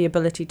have the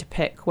ability to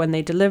pick when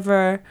they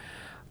deliver,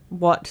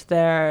 what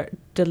their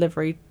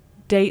delivery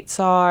dates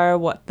are,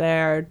 what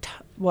their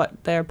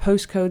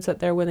postcodes that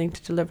they're willing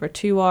to deliver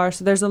to are.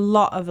 So there's a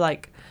lot of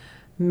like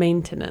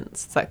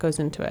maintenance that goes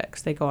into it,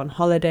 because they go on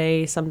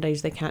holiday. Some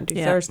days they can't do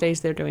Yeah.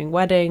 Thursdays, they're doing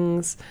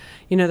weddings.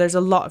 You know, there's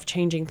a lot of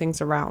changing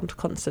things around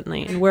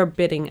constantly, and we're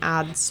bidding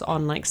ads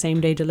on like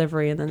same day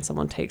delivery, and then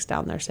someone takes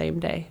down their same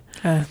day.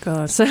 Oh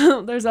God.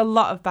 So there's a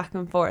lot of back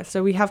and forth.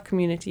 So we have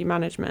community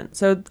management.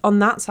 So on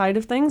that side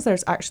of things,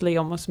 there's actually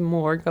almost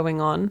more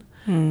going on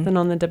than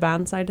on the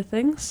demand side of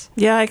things.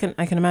 Yeah, I can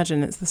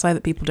imagine. It's the side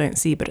that people don't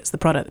see, but it's the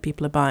product that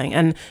people are buying.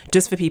 And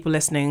just for people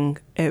listening,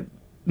 it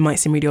might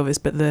seem really obvious,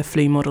 but the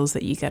Flu models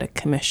that you get a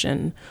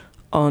commission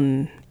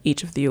on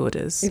each of the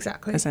orders.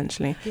 Exactly.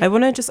 Essentially. Yeah. I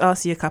want to just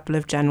ask you a couple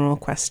of general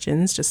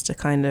questions just to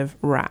kind of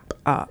wrap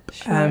up.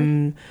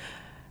 Sure.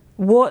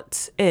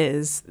 What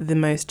is the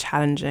most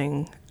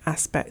challenging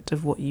aspect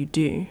of what you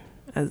do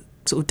as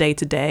sort of day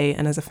to day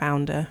and as a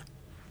founder?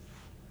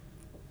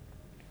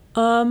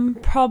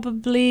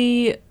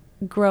 Probably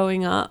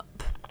growing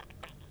up,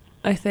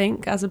 I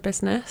think, as a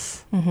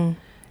business. Mm-hmm.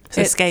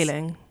 So It's-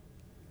 scaling.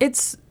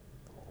 It's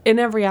in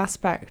every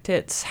aspect.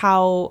 It's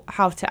how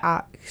to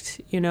act,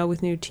 you know,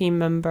 with new team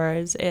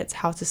members. It's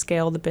how to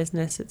scale the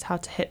business. It's how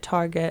to hit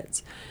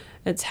targets.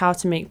 It's how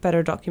to make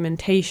better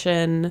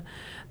documentation.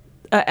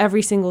 At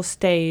every single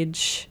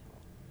stage,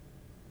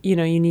 you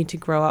know, you need to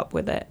grow up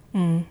with it,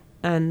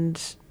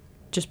 and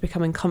just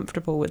becoming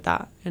comfortable with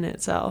that in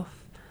itself,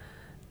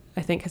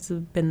 I think, has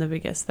been the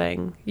biggest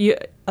thing.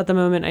 At the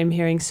moment, I'm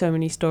hearing so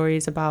many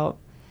stories about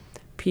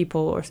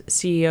people, or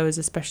CEOs,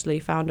 especially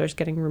founders,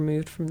 getting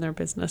removed from their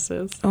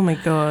businesses. Oh my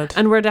God.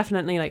 And we're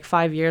definitely like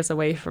 5 years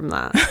away from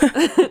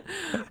that.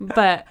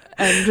 But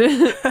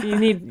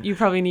you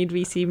probably need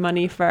VC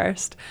money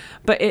first.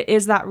 But it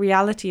is that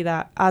reality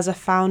that as a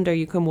founder,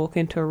 you can walk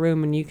into a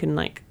room and you can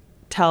like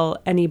tell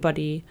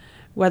anybody,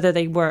 whether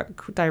they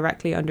work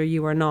directly under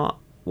you or not,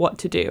 what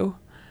to do,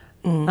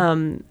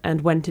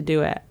 and when to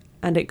do it.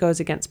 And it goes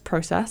against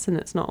process, and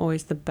it's not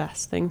always the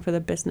best thing for the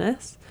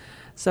business.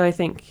 So I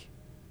think,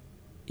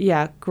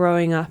 yeah,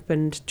 growing up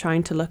and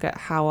trying to look at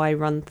how I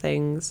run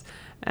things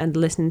and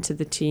listen to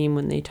the team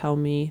when they tell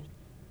me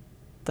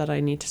that I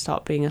need to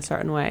stop being a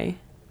certain way.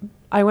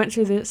 I went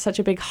through such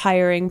a big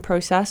hiring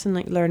process and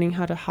like learning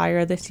how to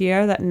hire this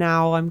year that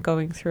now I'm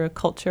going through a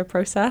culture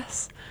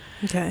process.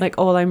 Okay. Like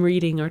all I'm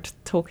reading or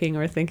talking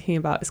or thinking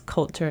about is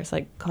culture. It's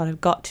like,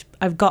 God,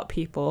 I've got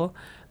people.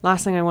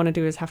 Last thing I want to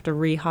do is have to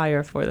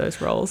rehire for those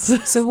roles.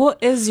 So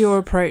what is your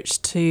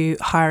approach to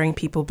hiring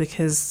people?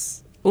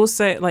 Because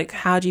also, like,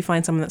 how do you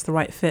find someone that's the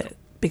right fit?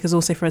 Because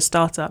also for a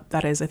startup,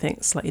 that is, I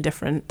think, slightly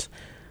different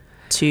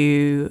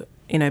to,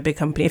 you know, a big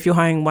company. If you're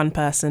hiring one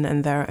person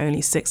and there are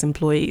only 6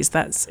 employees,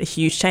 that's a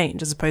huge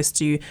change as opposed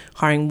to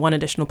hiring one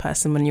additional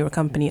person when you're a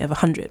company of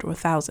 100 or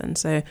 1,000.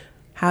 So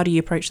how do you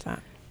approach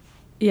that?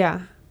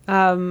 Yeah.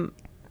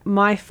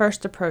 My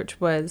first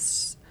approach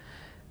was,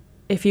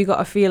 if you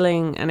got a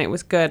feeling and it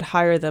was good,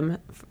 hire them,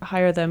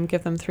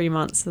 give them 3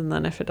 months, and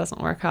then if it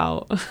doesn't work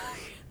out,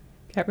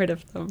 get rid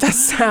of them. That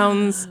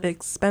sounds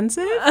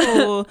expensive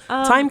or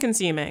time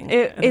consuming.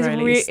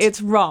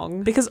 It's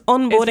wrong. Because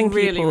onboarding It's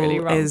really, people really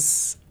wrong.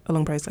 is a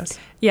long process.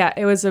 Yeah,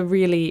 I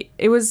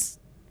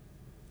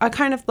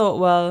kind of thought,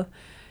 well,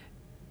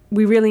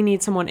 we really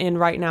need someone in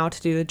right now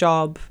to do the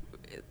job.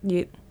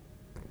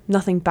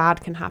 Nothing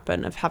bad can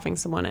happen of having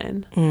someone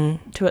in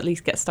to at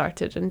least get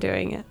started and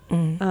doing it.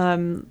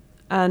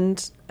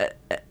 And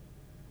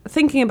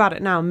thinking about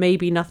it now,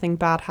 maybe nothing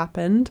bad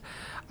happened.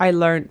 I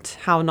learnt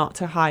how not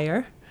to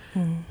hire,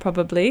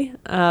 probably.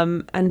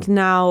 And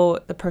now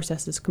the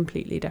process is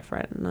completely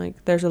different.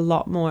 Like, there's a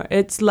lot more.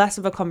 It's less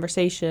of a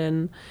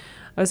conversation.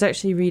 I was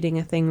actually reading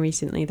a thing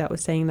recently that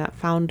was saying that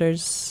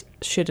founders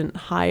shouldn't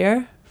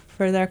hire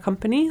for their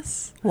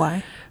companies.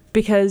 Why?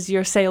 Because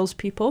you're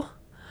salespeople.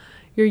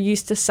 You're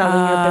used to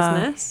selling your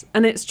business.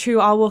 And it's true,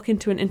 I'll walk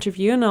into an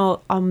interview and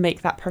I'll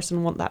make that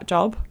person want that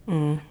job.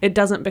 It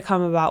doesn't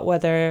become about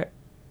whether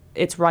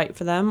it's right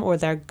for them or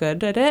they're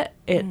good at it.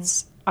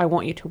 It's, I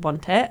want you to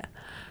want it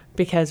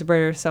because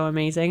we're so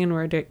amazing and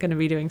we're going to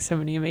be doing so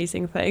many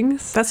amazing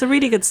things. That's a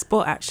really good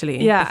spot,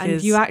 actually. Yeah,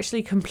 and you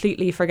actually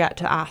completely forget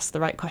to ask the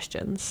right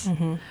questions.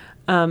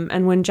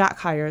 And when Jack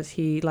hires,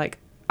 he like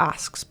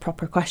asks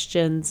proper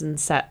questions and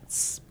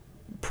sets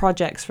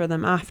projects for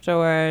them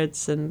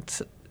afterwards. And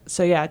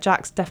so, yeah,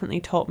 Jack's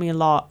definitely taught me a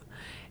lot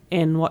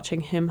in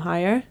watching him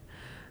hire.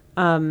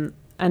 And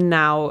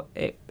now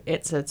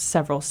it's a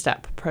several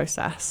step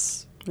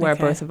process where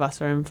both of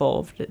us are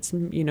involved. It's,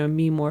 you know,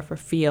 me more for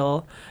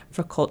feel,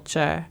 for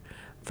culture,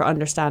 for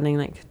understanding,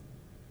 like,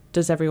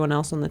 does everyone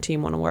else on the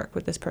team want to work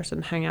with this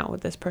person, hang out with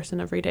this person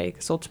every day?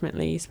 Because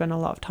ultimately you spend a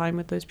lot of time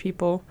with those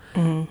people.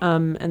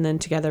 And then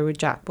together with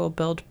Jack, we'll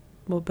build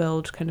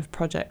kind of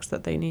projects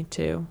that they need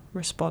to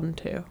respond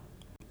to.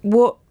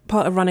 What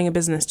part of running a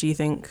business do you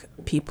think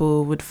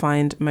people would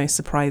find most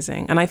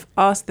surprising? And I've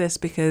asked this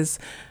because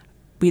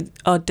we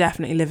are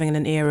definitely living in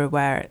an era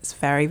where it's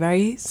very,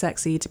 very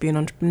sexy to be an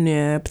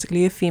entrepreneur,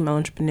 particularly a female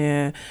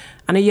entrepreneur,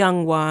 and a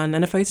young one,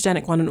 and a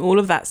photogenic one, and all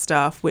of that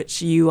stuff,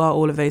 which you are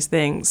all of those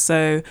things.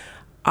 So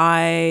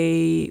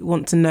I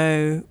want to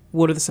know,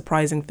 what are the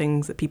surprising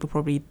things that people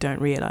probably don't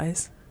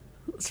realise?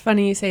 It's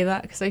funny you say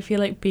that because I feel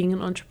like being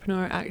an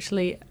entrepreneur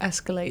actually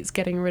escalates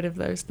getting rid of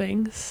those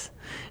things.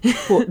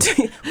 What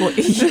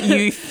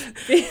youth,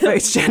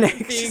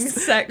 photogenic, being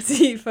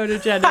sexy,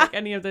 photogenic,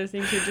 any of those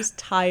things. You're just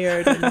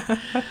tired.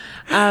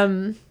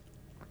 And,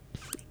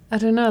 I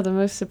don't know, the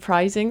most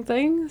surprising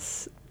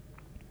things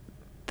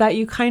that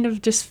you kind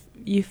of just,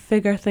 you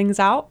figure things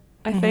out,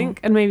 I think.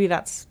 And maybe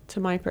that's to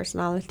my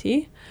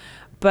personality.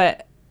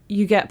 But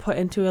you get put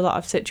into a lot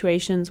of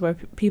situations where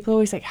people are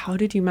always like, how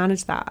did you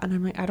manage that? And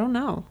I'm like, I don't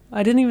know.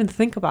 I didn't even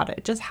think about it.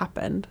 It just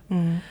happened.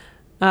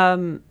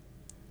 And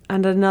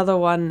another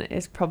one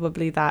is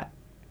probably that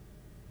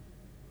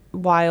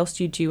whilst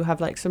you do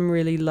have like some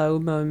really low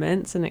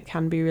moments and it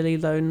can be really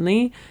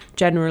lonely,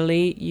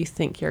 generally you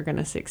think you're going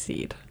to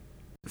succeed.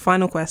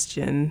 Final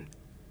question.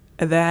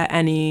 Are there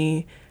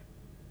any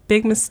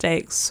big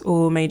mistakes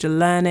or major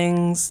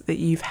learnings that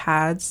you've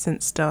had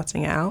since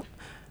starting out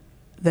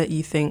that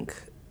you think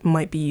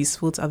might be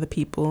useful to other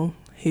people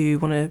who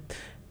want to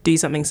do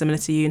something similar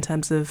to you in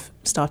terms of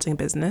starting a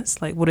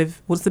business? Like,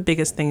 what's the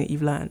biggest thing that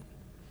you've learned?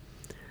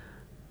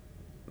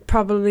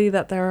 Probably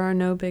that there are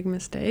no big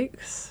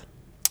mistakes.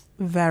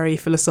 Very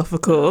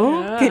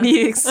philosophical. Yeah. Can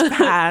you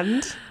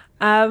expand?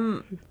 I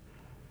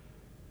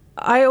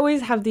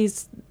always have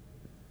these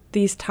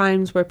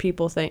times where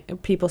people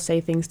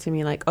say things to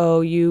me like,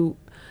 oh, you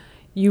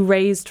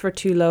raised for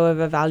too low of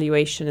a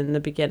valuation in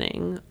the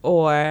beginning,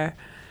 or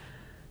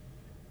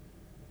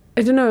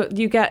I don't know,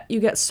 you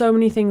get so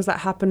many things that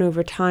happen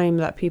over time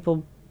that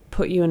people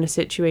put you in a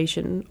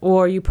situation,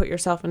 or you put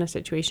yourself in a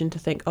situation to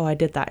think, oh, I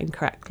did that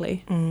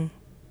incorrectly.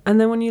 And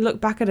then when you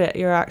look back at it,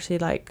 you're actually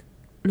like,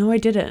 no, I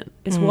didn't.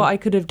 It's what I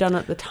could have done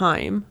at the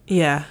time.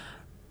 Yeah.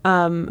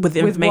 With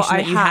the information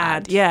that you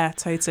had. Yeah,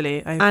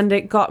 totally. And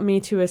it got me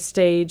to a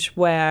stage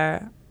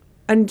where,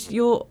 and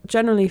you'll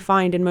generally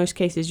find in most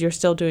cases you're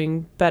still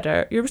doing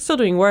better. You're still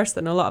doing worse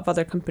than a lot of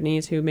other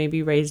companies who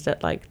maybe raised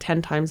at like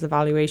 10 times the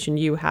valuation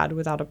you had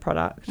without a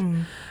product.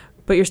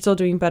 But you're still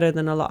doing better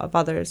than a lot of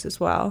others as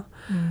well.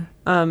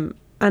 And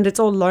it's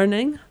all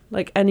learning.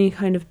 Like any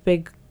kind of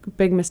big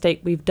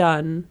mistake we've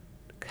done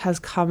has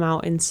come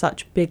out in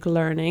such big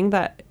learning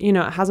that, you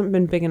know, it hasn't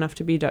been big enough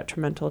to be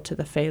detrimental to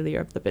the failure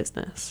of the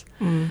business.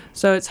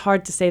 So it's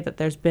hard to say that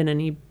there's been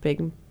any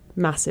big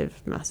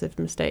massive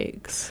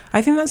mistakes.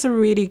 I think that's a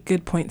really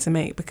good point to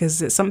make,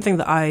 because it's something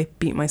that I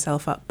beat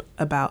myself up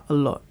about a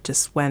lot,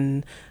 just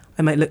when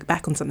I might look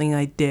back on something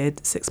I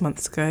did 6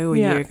 months ago or a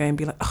year ago and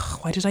be like, oh,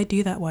 why did I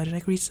do that? Why did I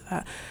agree to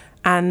that?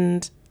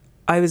 And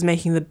I was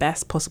making the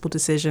best possible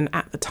decision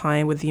at the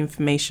time with the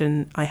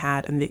information I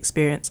had and the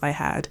experience I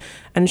had.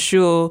 And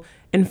sure,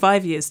 in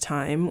 5 years'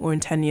 time or in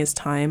 10 years'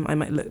 time, I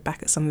might look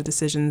back at some of the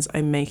decisions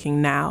I'm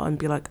making now and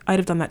be like, I'd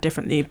have done that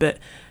differently. But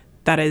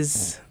that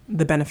is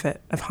the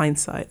benefit of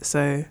hindsight.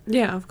 So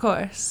yeah, of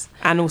course.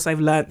 And also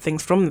I've learned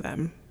things from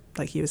them,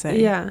 like you were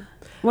saying. Yeah.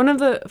 One of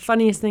the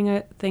funniest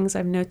things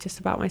I've noticed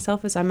about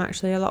myself is I'm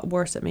actually a lot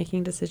worse at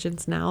making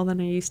decisions now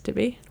than I used to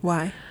be.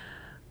 Why?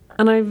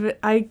 And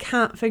I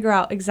can't figure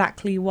out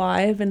exactly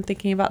why. I've been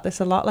thinking about this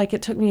a lot. Like,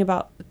 it took me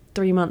about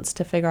 3 months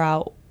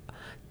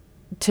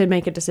to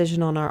make a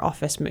decision on our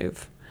office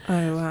move.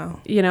 Oh, wow.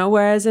 You know,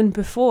 whereas in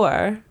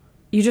before,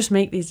 you just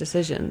make these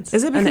decisions.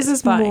 Is it because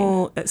there's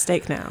more at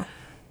stake now?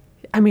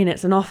 I mean,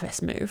 it's an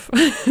office move.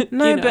 No,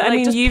 you know, but I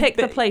mean, just pick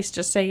the place,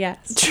 just say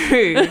yes.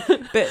 True.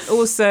 But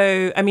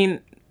also, I mean,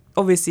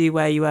 obviously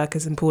where you work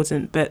is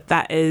important, but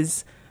that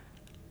is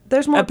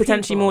there's more a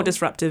potentially more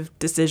disruptive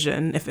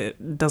decision if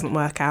it doesn't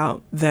work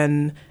out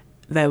than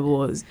it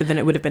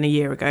would have been a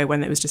year ago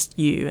when it was just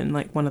you and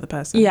like one other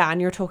person. Yeah, and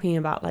you're talking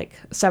about like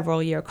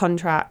several year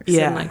contracts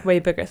and like way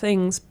bigger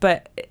things,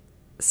 but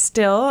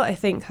still I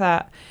think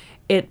that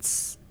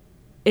it's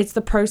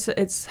the process.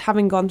 It's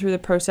having gone through the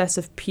process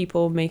of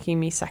people making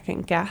me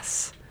second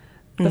guess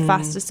the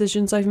fast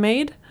decisions I've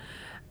made,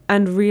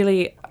 and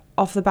really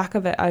off the back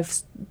of it,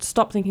 I've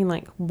stopped thinking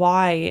like,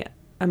 why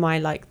am I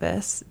like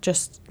this?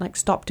 Just like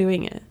stop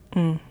doing it.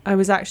 I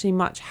was actually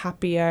much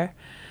happier,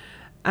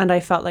 and I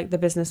felt like the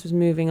business was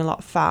moving a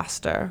lot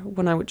faster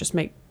when I would just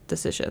make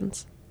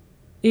decisions,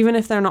 even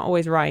if they're not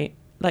always right.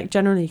 Like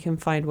generally, you can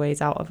find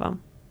ways out of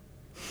them.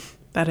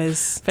 That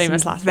is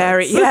famous last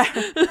words.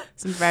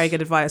 Some very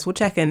good advice. We'll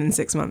check in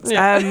 6 months.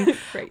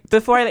 Great.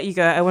 Before I let you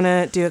go, I want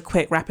to do a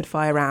quick rapid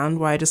fire round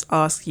where I just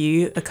ask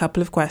you a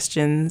couple of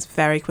questions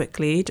very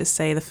quickly. Just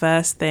say the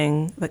first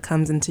thing that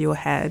comes into your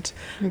head.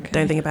 Okay.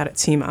 Don't think about it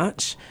too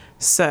much.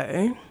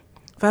 So,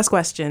 first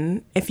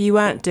question, if you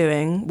weren't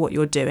doing what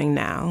you're doing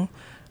now,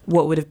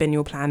 what would have been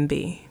your plan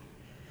B?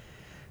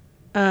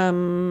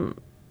 Oh,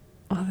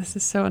 this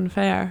is so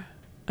unfair.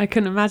 I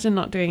couldn't imagine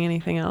not doing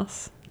anything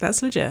else.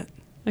 That's legit.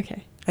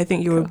 Okay. I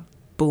think you're a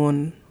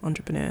born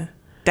entrepreneur.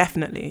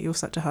 Definitely. You're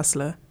such a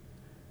hustler.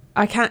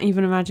 I can't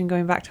even imagine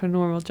going back to a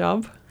normal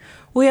job.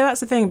 Well, yeah,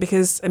 that's the thing,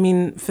 because, I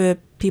mean, for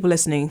people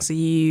listening, so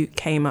you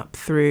came up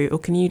through, or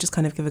can you just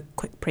kind of give a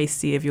quick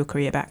précis of your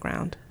career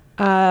background?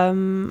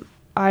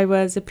 I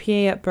was a PA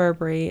at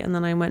Burberry, and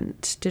then I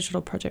went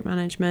digital project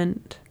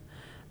management,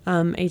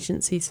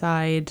 agency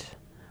side,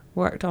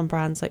 worked on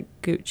brands like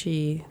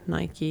Gucci,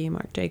 Nike,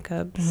 Marc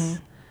Jacobs.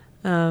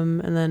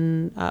 And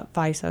then at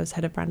Vice, I was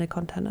head of branded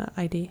content at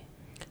ID.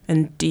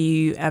 And do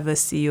you ever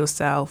see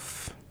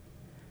yourself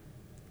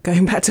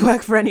going back to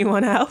work for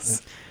anyone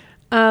else?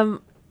 I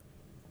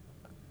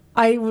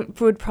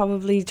would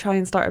probably try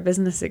and start a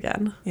business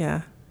again.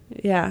 Yeah.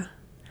 Yeah.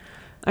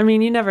 I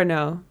mean, you never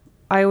know.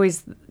 I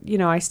always,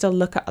 I still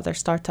look at other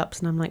startups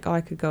and I'm like, oh,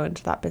 I could go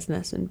into that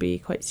business and be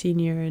quite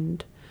senior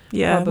and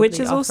which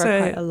is offer also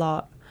quite a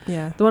lot.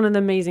 Yeah. One of the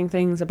amazing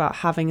things about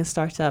having a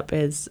startup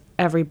is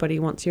everybody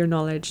wants your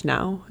knowledge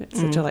now. It's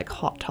such a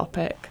hot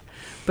topic.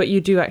 But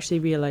you do actually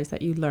realize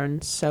that you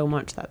learn so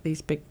much that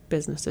these big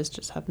businesses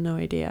just have no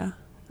idea.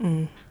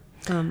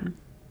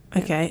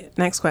 Okay,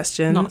 next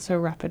question. Not so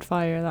rapid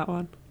fire, that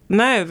one.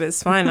 No, but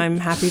it's fine. I'm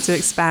happy to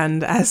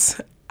expand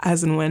as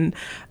and when.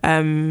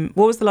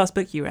 What was the last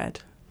book you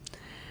read?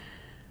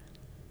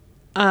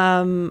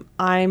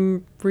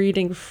 I'm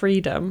reading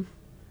Freedom.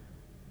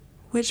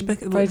 Which book?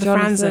 By the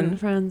Jonathan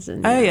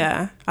Franzen. Oh,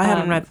 yeah. I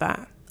haven't read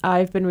that.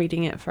 I've been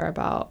reading it for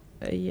about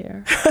a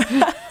year.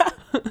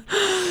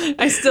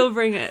 I still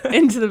bring it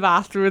into the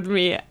bathroom with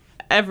me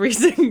every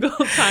single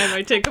time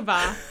I take a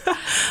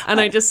bath. And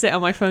I just sit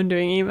on my phone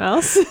doing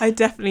emails. I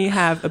definitely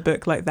have a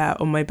book like that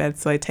on my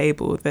bedside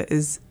table that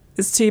is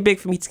too big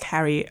for me to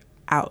carry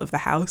out of the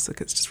house.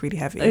 Like, it's just really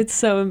heavy. It's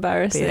so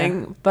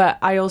embarrassing. But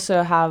I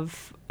also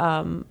have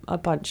a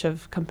bunch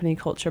of company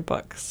culture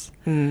books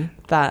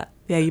that...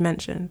 Yeah, you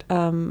mentioned.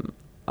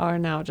 Are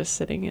now just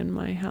sitting in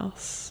my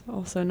house,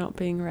 also not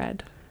being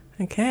read.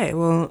 Okay,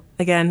 well,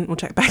 again, we'll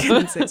check back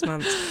in 6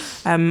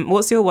 months.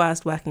 What's your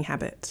worst working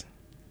habit?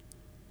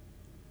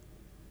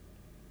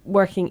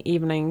 Working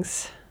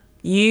evenings.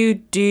 You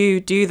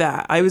do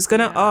that. I was going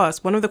to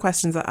ask, one of the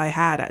questions that I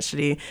had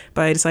actually,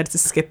 but I decided to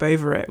skip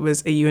over it,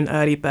 was, are you an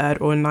early bird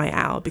or a night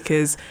owl?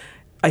 Because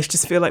I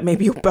just feel like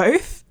maybe you're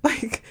both.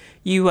 Like,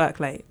 you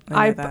work late.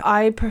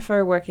 I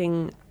prefer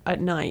working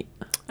at night.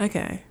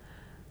 Okay.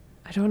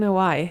 I don't know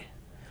why.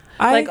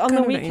 On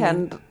the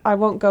weekend, I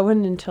won't go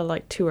in until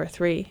 2 or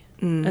 3,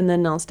 and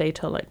then I'll stay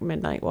till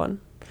midnight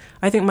 1.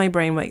 I think my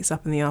brain wakes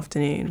up in the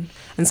afternoon,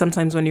 and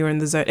sometimes when you're in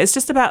the zone, it's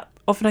just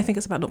often I think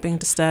it's about not being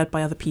disturbed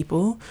by other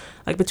people.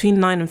 Like between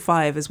 9 and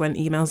 5 is when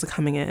emails are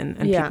coming in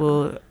and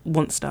people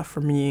want stuff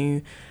from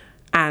you,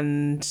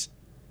 and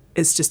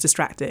it's just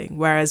distracting.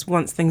 Whereas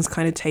once things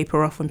kind of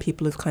taper off, when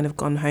people have kind of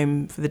gone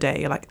home for the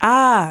day, you're like,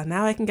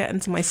 now I can get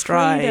into my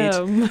stride.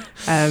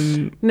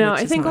 No,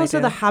 I think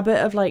also the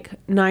habit of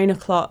 9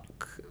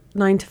 o'clock,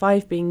 9 to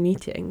 5 being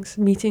meetings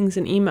and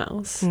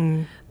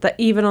emails, that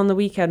even on the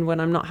weekend when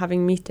I'm not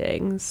having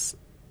meetings,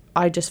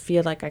 I just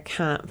feel like I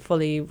can't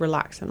fully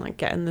relax and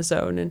get in the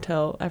zone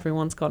until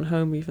everyone's gone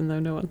home, even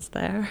though no one's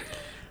there.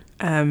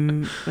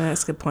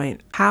 That's a good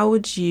point. How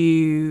do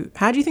you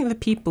think the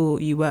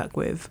people you work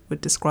with would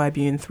describe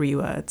you in 3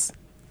 words?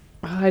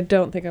 I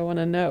don't think I want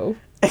to know.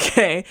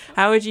 Okay.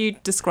 How would you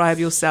describe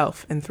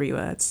yourself in 3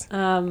 words?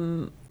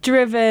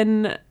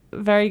 Driven,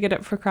 very good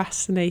at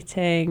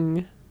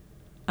procrastinating.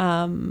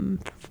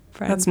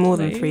 That's more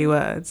than 3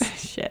 words.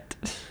 Shit.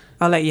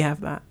 I'll let you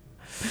have that.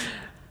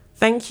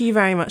 Thank you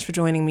very much for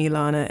joining me,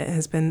 Lana. It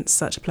has been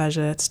such a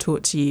pleasure to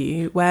talk to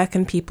you. Where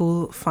can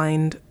people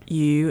find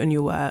you and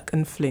your work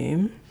and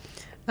Flume?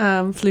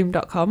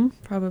 Flume.com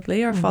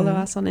probably, or follow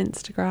us on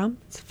Instagram.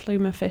 It's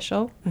Flume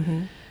Official.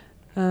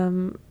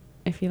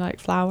 If you like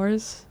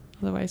flowers,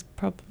 otherwise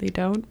probably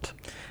don't.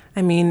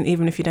 I mean,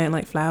 even if you don't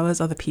like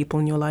flowers, other people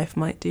in your life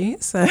might do.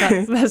 So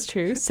that's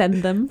true.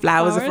 Send them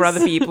flowers are for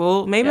other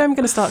people. Maybe I'm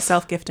going to start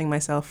self-gifting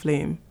myself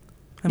Flume.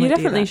 You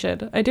definitely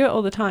should. I do it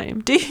all the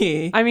time. Do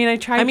you? I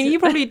mean, you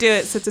probably do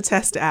it to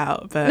test it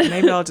out, but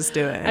maybe I'll just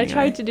do it anyway. I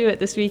tried to do it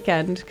this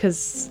weekend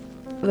because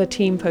the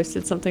team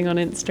posted something on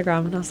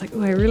Instagram and I was like,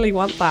 oh, I really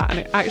want that.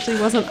 And it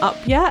actually wasn't up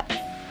yet.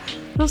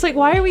 And I was like,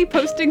 why are we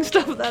posting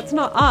stuff that's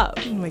not up?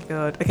 Oh my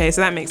God. Okay, so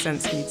that makes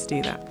sense for me to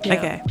do that. Yeah.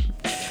 Okay.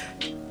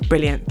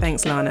 Brilliant.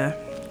 Thanks, Lana.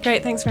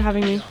 Great. Thanks for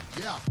having me.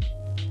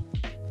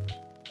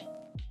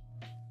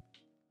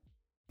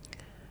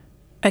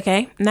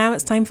 Okay, now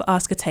it's time for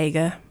Ask a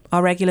Tega,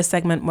 our regular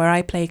segment where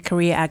I play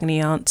career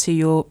agony aunt to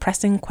your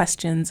pressing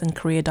questions and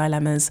career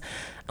dilemmas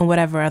and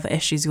whatever other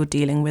issues you're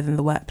dealing with in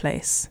the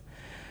workplace.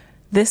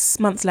 This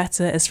month's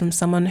letter is from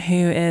someone who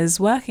is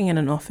working in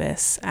an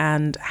office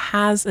and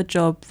has a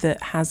job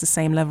that has the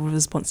same level of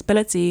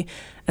responsibility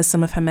as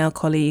some of her male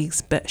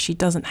colleagues, but she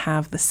doesn't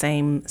have the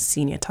same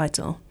senior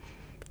title.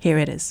 Here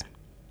it is.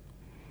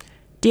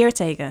 Dear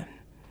Tega,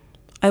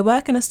 I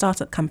work in a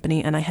startup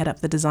company and I head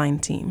up the design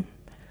team.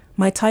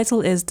 My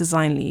title is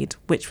design lead,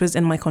 which was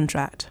in my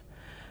contract.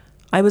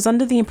 I was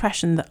under the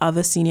impression that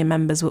other senior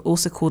members were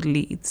also called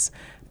leads,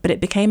 but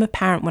it became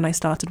apparent when I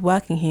started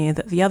working here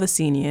that the other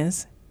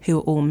seniors, who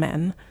are all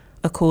men,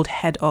 are called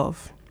head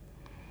of.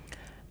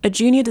 A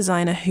junior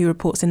designer who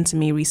reports into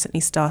me recently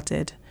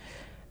started,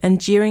 and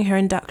during her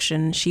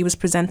induction, she was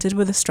presented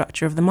with the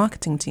structure of the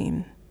marketing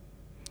team.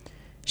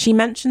 She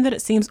mentioned that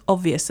it seems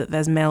obvious that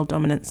there's male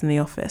dominance in the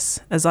office,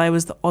 as I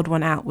was the odd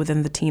one out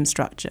within the team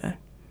structure.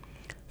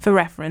 For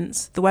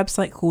reference, the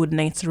website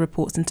coordinator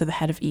reports into the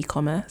head of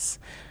e-commerce,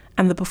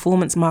 and the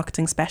performance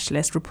marketing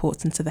specialist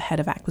reports into the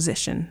head of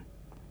acquisition.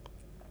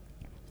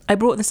 I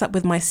brought this up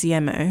with my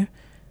CMO,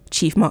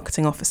 Chief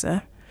Marketing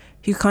Officer,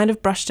 who kind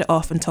of brushed it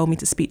off and told me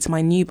to speak to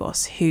my new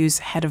boss, who's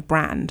head of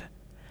brand.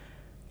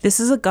 This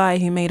is a guy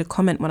who made a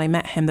comment when I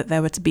met him that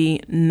there were to be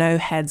no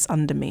heads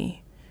under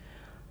me.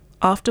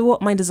 After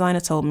what my designer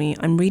told me,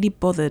 I'm really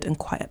bothered and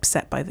quite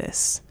upset by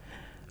this.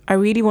 I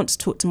really want to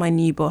talk to my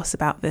new boss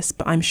about this,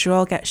 but I'm sure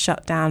I'll get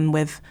shut down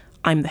with,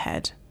 I'm the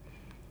head.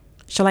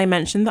 Shall I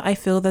mention that I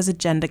feel there's a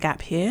gender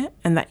gap here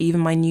and that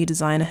even my new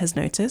designer has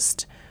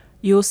noticed?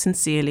 Yours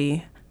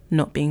sincerely,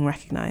 not being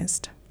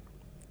recognised.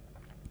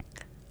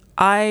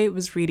 I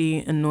was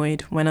really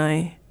annoyed when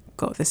I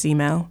got this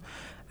email,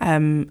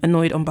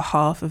 annoyed on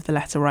behalf of the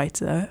letter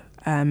writer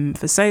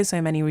for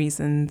so many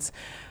reasons,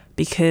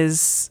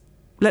 because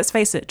let's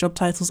face it, job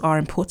titles are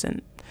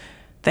important.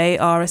 They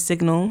are a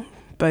signal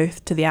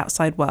both to the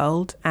outside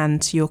world and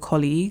to your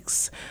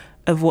colleagues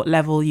of what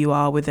level you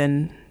are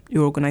within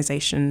your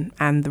organisation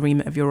and the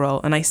remit of your role.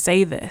 And I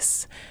say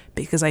this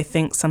because I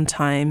think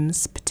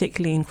sometimes,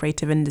 particularly in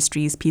creative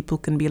industries, people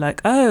can be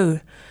like, oh,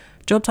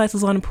 job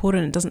titles aren't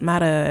important, it doesn't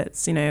matter,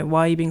 it's, why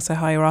are you being so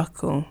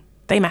hierarchical?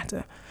 They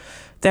matter.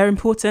 They're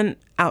important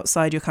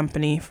outside your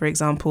company. For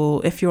example,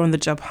 if you're on the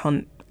job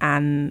hunt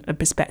and a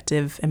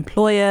prospective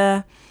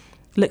employer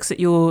looks at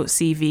your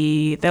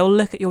CV, they'll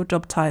look at your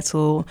job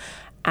title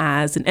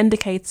as an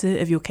indicator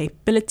of your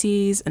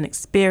capabilities and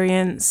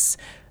experience,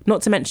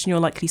 not to mention your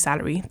likely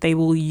salary. They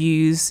will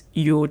use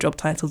your job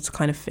title to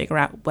kind of figure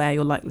out where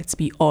you're likely to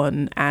be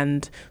on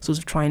and sort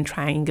of try and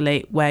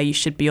triangulate where you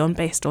should be on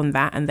based on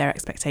that and their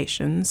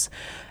expectations.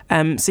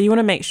 So you want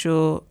to make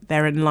sure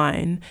they're in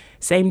line.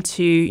 Same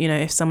to,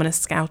 if someone is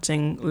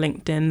scouting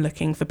LinkedIn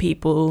looking for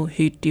people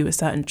who do a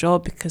certain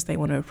job because they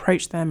want to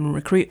approach them and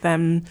recruit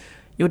them,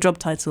 your job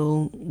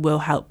title will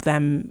help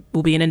them,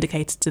 will be an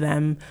indicator to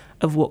them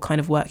of what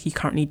kind of work you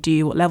currently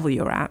do, what level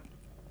you're at.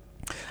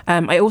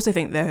 I also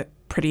think they're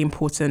pretty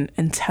important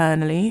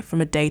internally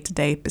from a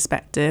day-to-day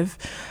perspective.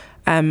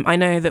 I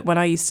know that when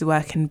I used to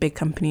work in big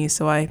companies,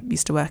 so I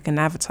used to work in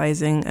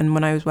advertising, and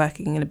when I was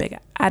working in a big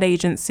ad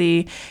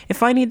agency,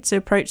 if I needed to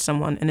approach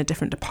someone in a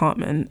different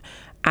department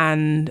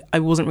and I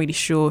wasn't really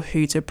sure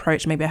who to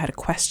approach, maybe I had a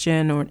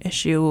question or an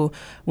issue or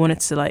wanted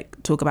to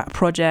talk about a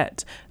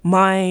project,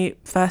 my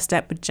first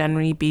step would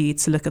generally be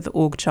to look at the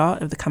org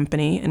chart of the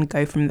company and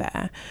go from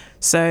there.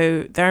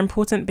 So they're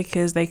important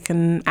because they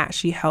can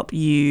actually help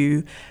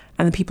you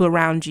and the people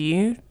around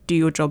you do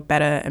your job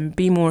better and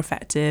be more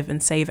effective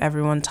and save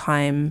everyone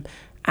time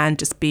and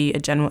just be a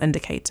general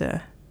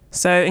indicator.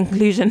 So in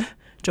conclusion,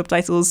 job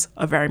titles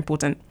are very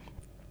important.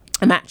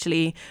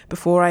 Actually,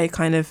 before I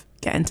kind of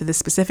get into this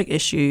specific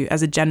issue,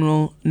 as a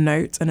general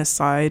note and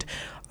aside,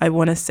 I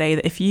want to say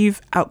that if you've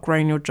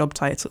outgrown your job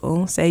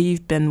title, say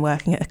you've been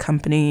working at a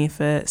company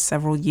for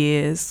several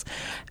years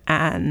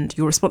and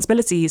your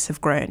responsibilities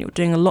have grown, you're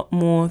doing a lot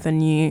more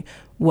than you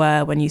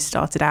were when you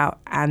started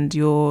out, and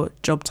your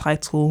job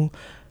title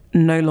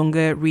no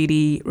longer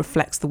really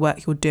reflects the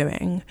work you're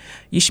doing,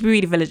 you should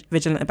be really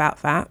vigilant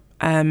about that.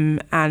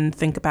 And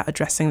think about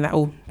addressing that,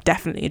 or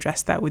definitely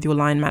address that with your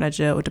line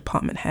manager or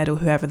department head or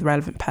whoever the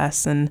relevant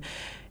person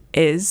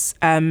is.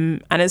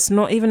 And it's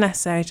not even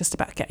necessarily just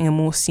about getting a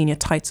more senior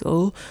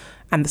title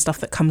and the stuff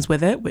that comes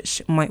with it,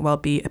 which might well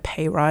be a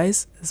pay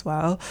rise as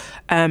well.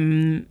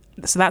 So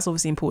that's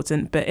obviously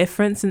important. But if,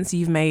 for instance,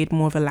 you've made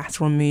more of a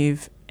lateral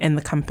move in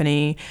the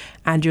company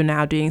and you're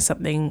now doing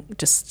something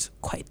just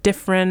quite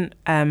different,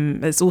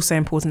 it's also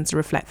important to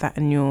reflect that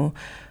in your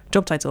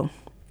job title.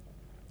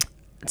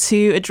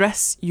 To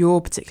address your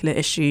particular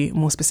issue,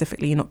 more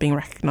specifically not being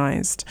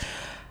recognised,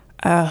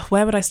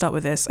 where would I start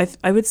with this?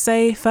 I would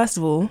say, first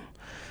of all,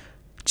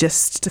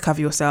 just to cover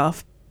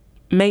yourself,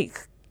 be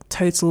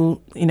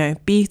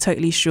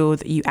totally sure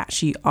that you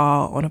actually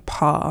are on a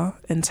par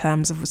in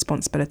terms of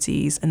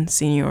responsibilities and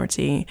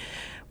seniority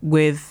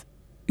with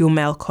your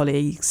male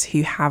colleagues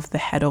who have the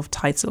head of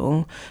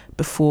title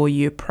before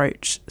you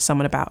approach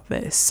someone about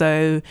this.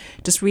 So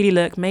just really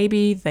look,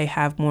 maybe they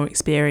have more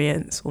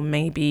experience, or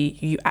maybe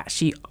you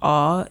actually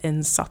are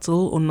in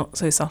subtle or not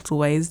so subtle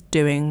ways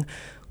doing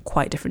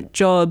quite different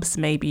jobs.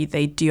 Maybe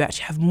they do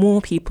actually have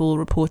more people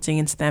reporting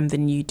into them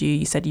than you do.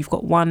 You said you've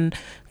got one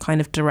kind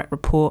of direct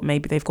report,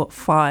 maybe they've got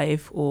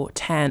 5 or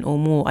 10 or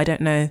more. I don't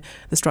know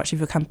the structure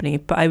of your company,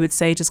 but I would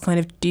say just kind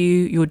of do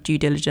your due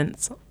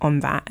diligence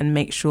on that and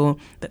make sure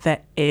that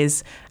there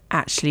is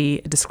actually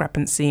a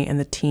discrepancy in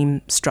the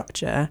team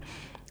structure,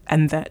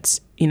 and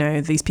that,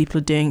 these people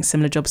are doing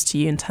similar jobs to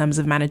you in terms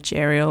of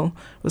managerial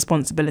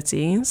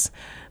responsibilities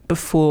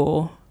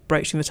before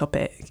broaching the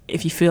topic.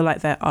 If you feel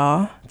like there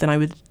are, then I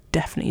would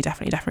definitely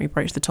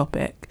broach the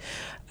topic.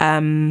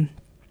 A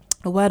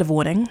word of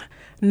warning: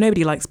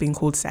 nobody likes being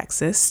called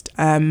sexist.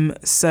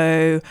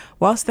 So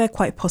whilst there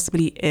quite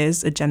possibly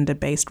is a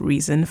gender-based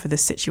reason for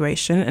this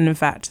situation, and in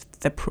fact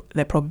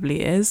there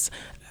probably is,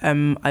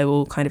 I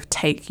will kind of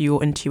take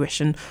your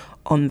intuition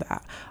on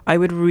that. I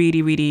would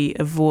really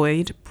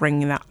avoid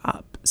bringing that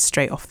up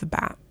straight off the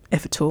bat,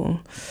 if at all.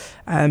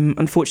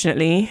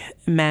 Unfortunately,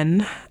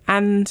 men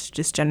and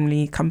just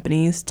generally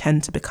companies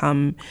tend to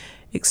become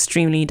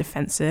extremely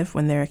defensive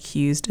when they're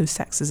accused of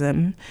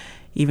sexism,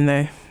 even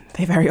though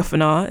they very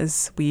often are,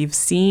 as we've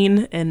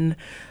seen in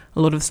a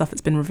lot of stuff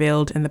that's been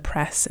revealed in the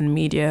press and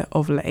media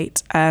of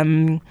late.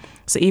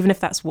 So even if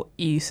that's what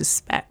you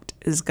suspect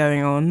is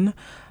going on,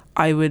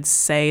 I would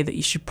say that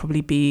you should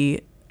probably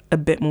be a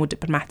bit more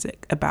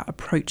diplomatic about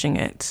approaching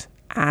it.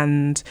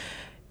 And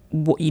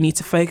what you need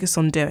to focus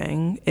on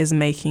doing is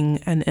making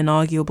an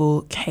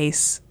inarguable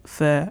case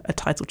for a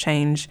title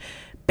change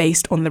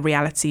based on the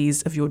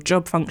realities of your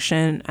job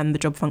function and the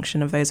job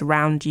function of those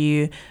around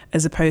you,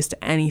 as opposed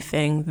to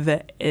anything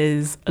that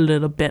is a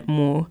little bit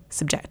more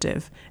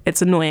subjective.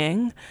 It's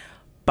annoying,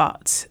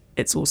 but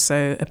it's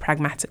also a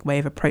pragmatic way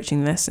of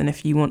approaching this. And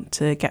if you want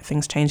to get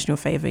things changed in your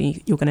favour,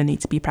 you're going to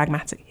need to be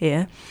pragmatic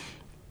here.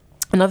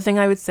 Another thing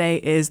I would say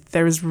is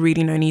there is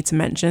really no need to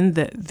mention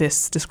that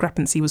this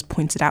discrepancy was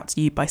pointed out to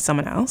you by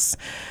someone else,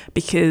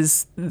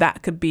 because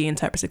that could be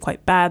interpreted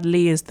quite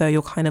badly, as though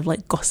you're kind of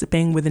like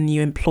gossiping with a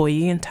new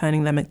employee and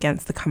turning them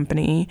against the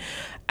company.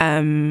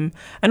 And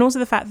also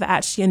the fact that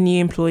actually a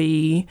new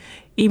employee,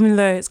 even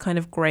though it's kind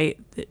of great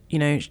that, you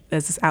know,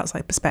 there's this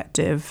outside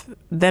perspective,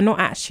 they're not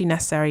actually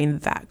necessarily in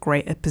that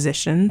great a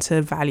position to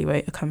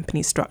evaluate a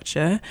company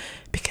structure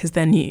because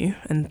they're new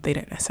and they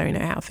don't necessarily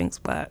know how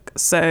things work.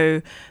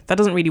 So that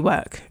doesn't really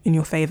work in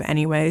your favour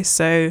anyway.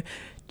 So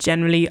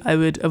generally I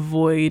would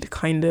avoid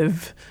kind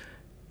of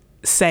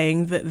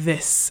saying that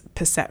this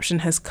perception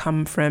has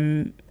come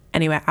from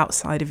anywhere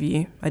outside of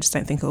you. I just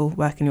don't think it'll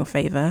work in your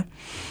favour.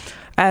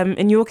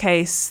 In your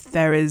case,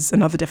 there is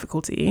another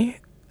difficulty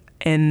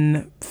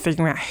in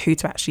figuring out who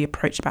to actually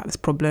approach about this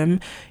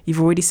problem.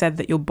 You've already said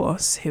that your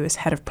boss, who is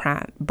head of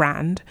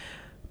brand,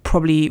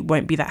 probably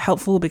won't be that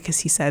helpful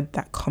because he said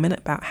that comment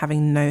about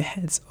having no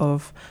heads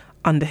of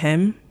under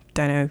him.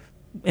 Don't know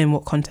in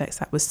what context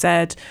that was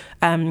said,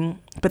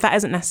 but that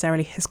isn't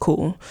necessarily his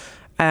call.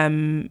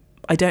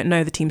 I don't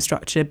know the team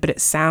structure, but it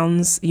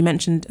sounds, you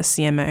mentioned a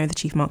CMO, the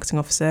Chief Marketing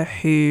Officer,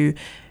 who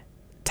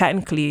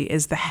technically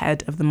is the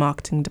head of the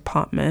marketing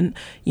department.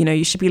 You know,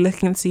 you should be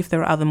looking to see if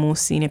there are other more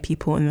senior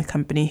people in the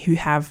company who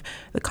have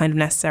the kind of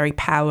necessary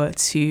power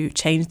to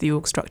change the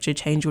org structure,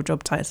 change your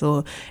job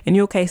title. In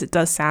your case, it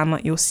does sound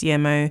like your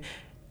CMO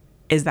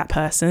is that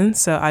person.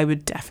 So I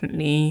would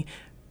definitely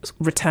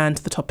return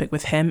to the topic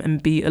with him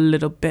and be a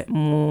little bit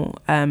more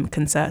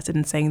concerted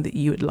in saying that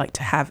you would like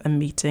to have a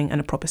meeting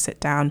and a proper sit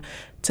down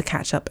to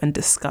catch up and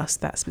discuss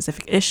that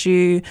specific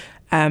issue,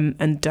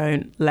 and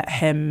don't let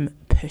him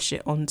push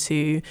it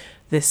onto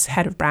this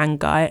head of brand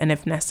guy, and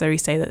if necessary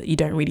say that you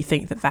don't really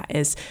think that that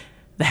is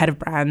the head of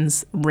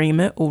brand's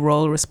remit or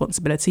role or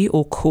responsibility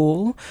or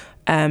call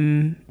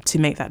to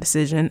make that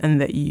decision, and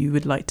that you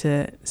would like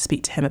to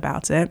speak to him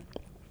about it.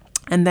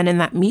 And then in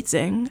that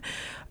meeting,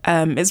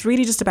 it's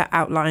really just about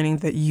outlining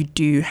that you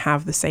do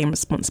have the same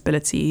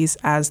responsibilities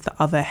as the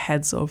other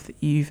heads of that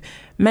you've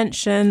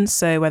mentioned.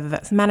 So whether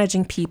that's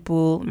managing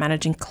people,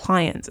 managing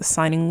clients,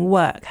 assigning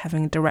work,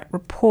 having direct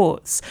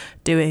reports,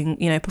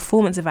 doing, you know,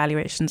 performance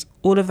evaluations,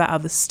 all of that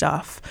other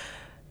stuff,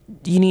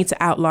 you need to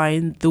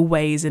outline the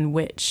ways in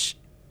which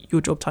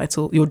your job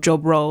title, your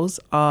job roles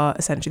are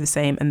essentially the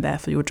same, and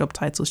therefore your job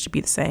titles should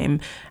be the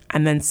same.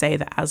 And then say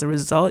that as a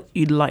result,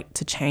 you'd like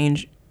to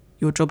change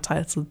your job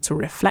title to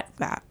reflect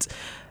that.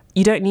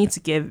 You don't need to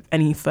give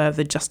any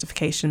further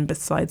justification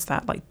besides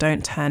that. Like,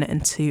 don't turn it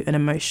into an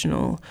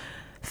emotional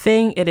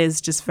thing. It is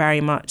just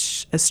very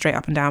much a straight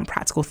up and down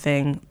practical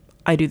thing.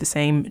 I do the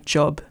same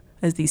job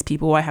as these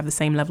people. I have the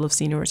same level of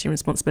seniority and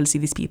responsibility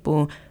as these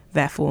people.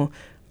 Therefore,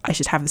 I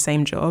should have the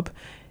same job.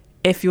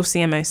 If your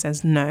CMO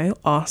says no,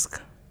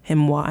 ask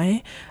him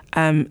why.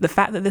 The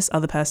fact that this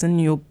other person,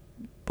 your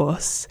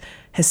boss,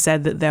 has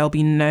said that there'll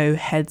be no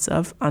heads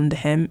of under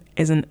him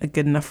isn't a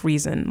good enough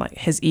reason. Like,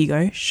 his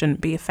ego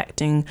shouldn't be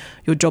affecting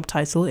your job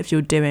title if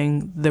you're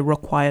doing the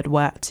required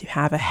work to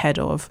have a head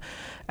of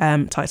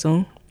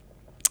title.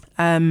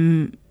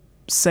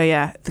 So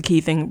yeah, the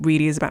key thing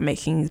really is about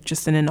making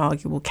just an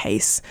inarguable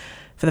case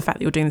for the fact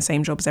that you're doing the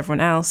same job as everyone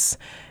else.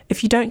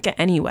 If you don't get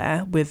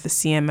anywhere with the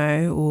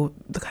CMO or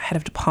the head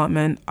of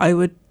department, I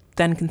would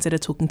then consider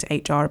talking to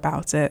HR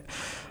about it.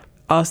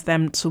 Ask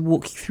them to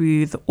walk you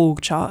through the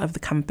org chart of the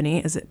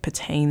company as it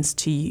pertains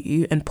to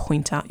you and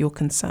point out your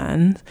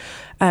concerns.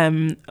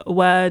 A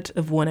word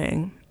of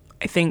warning,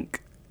 I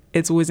think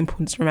it's always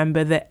important to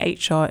remember that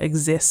HR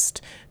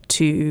exist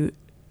to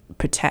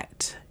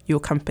protect your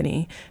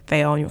company.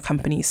 They are on your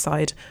company's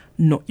side,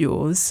 not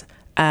yours.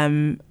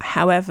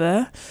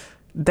 However,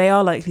 they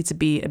are likely to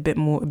be a bit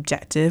more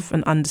objective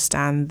and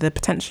understand the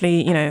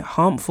potentially, you know,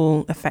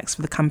 harmful effects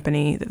for the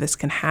company that this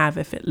can have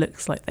if it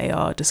looks like they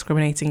are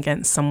discriminating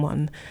against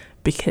someone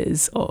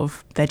because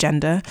of their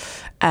gender.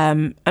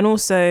 And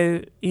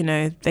also, you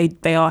know,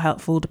 they are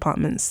helpful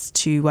departments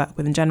to work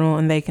with in general,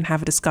 and they can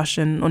have a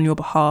discussion on your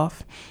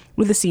behalf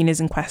with the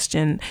seniors in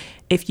question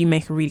if you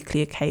make a really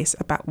clear case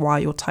about why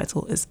your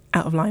title is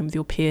out of line with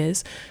your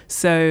peers.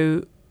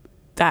 So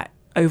that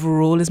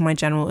overall is my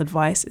general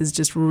advice, is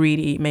just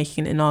really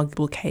making an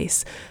inarguable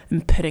case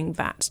and putting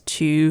that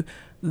to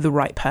the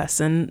right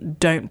person.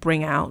 Don't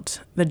bring out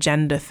the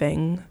gender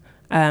thing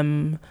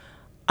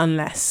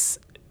unless,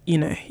 you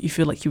know, you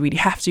feel like you really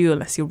have to,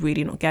 unless you're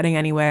really not getting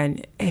anywhere.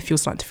 And if you're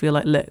starting to feel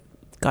like, look,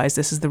 guys,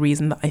 this is the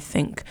reason that I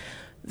think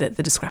that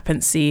the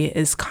discrepancy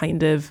is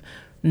kind of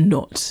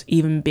not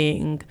even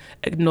being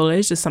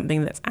acknowledged as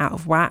something that's out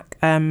of whack.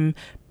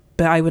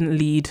 But I wouldn't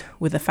lead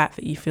with the fact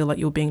that you feel like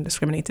you're being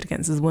discriminated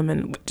against as a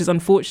woman, which is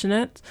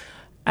unfortunate.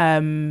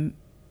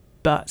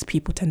 But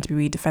people tend to be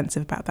really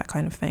defensive about that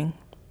kind of thing.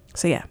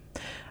 So yeah,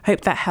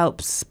 hope that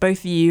helps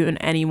both you and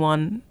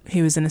anyone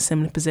who is in a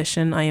similar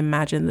position. I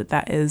imagine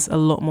that is a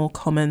lot more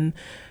common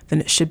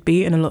than it should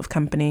be in a lot of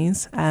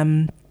companies.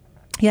 And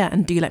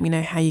do let me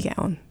know how you get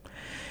on.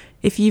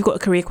 If you've got a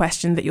career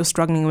question that you're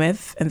struggling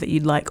with and that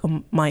you'd like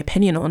my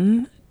opinion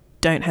on,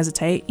 don't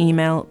hesitate,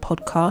 email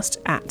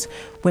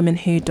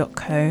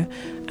podcast@womenwho.co,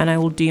 and I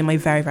will do my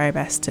very, very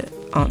best to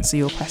answer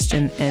your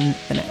question in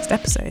the next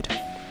episode.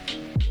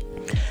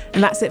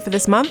 And that's it for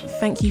this month.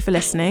 Thank you for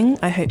listening.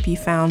 I hope you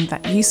found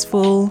that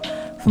useful.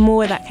 For more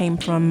where that came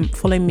from,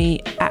 follow me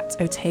at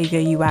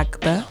Otega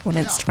Uwagba on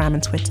Instagram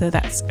and Twitter.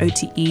 That's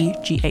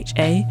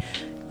OTEGHAUWAGBA.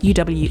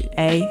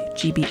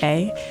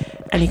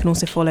 And you can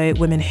also follow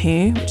Women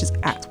Who, which is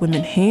at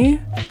Women Who,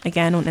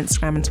 again on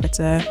Instagram and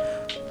Twitter.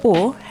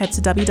 Or head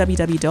to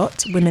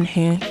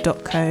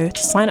www.womenwho.co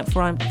to sign up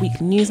for our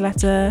weekly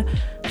newsletter,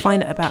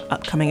 find out about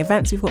upcoming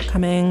events we've got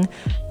coming,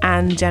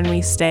 and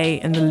generally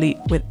stay in the loop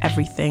with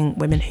everything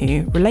Women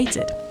Who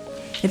related.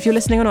 If you're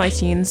listening on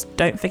iTunes,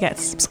 don't forget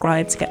to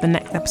subscribe to get the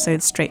next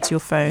episode straight to your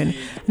phone.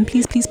 And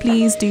please, please,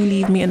 please do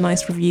leave me a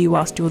nice review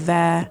whilst you're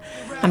there.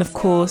 And of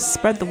course,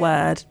 spread the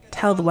word,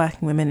 tell the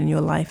working women in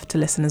your life to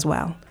listen as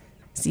well.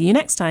 See you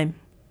next time.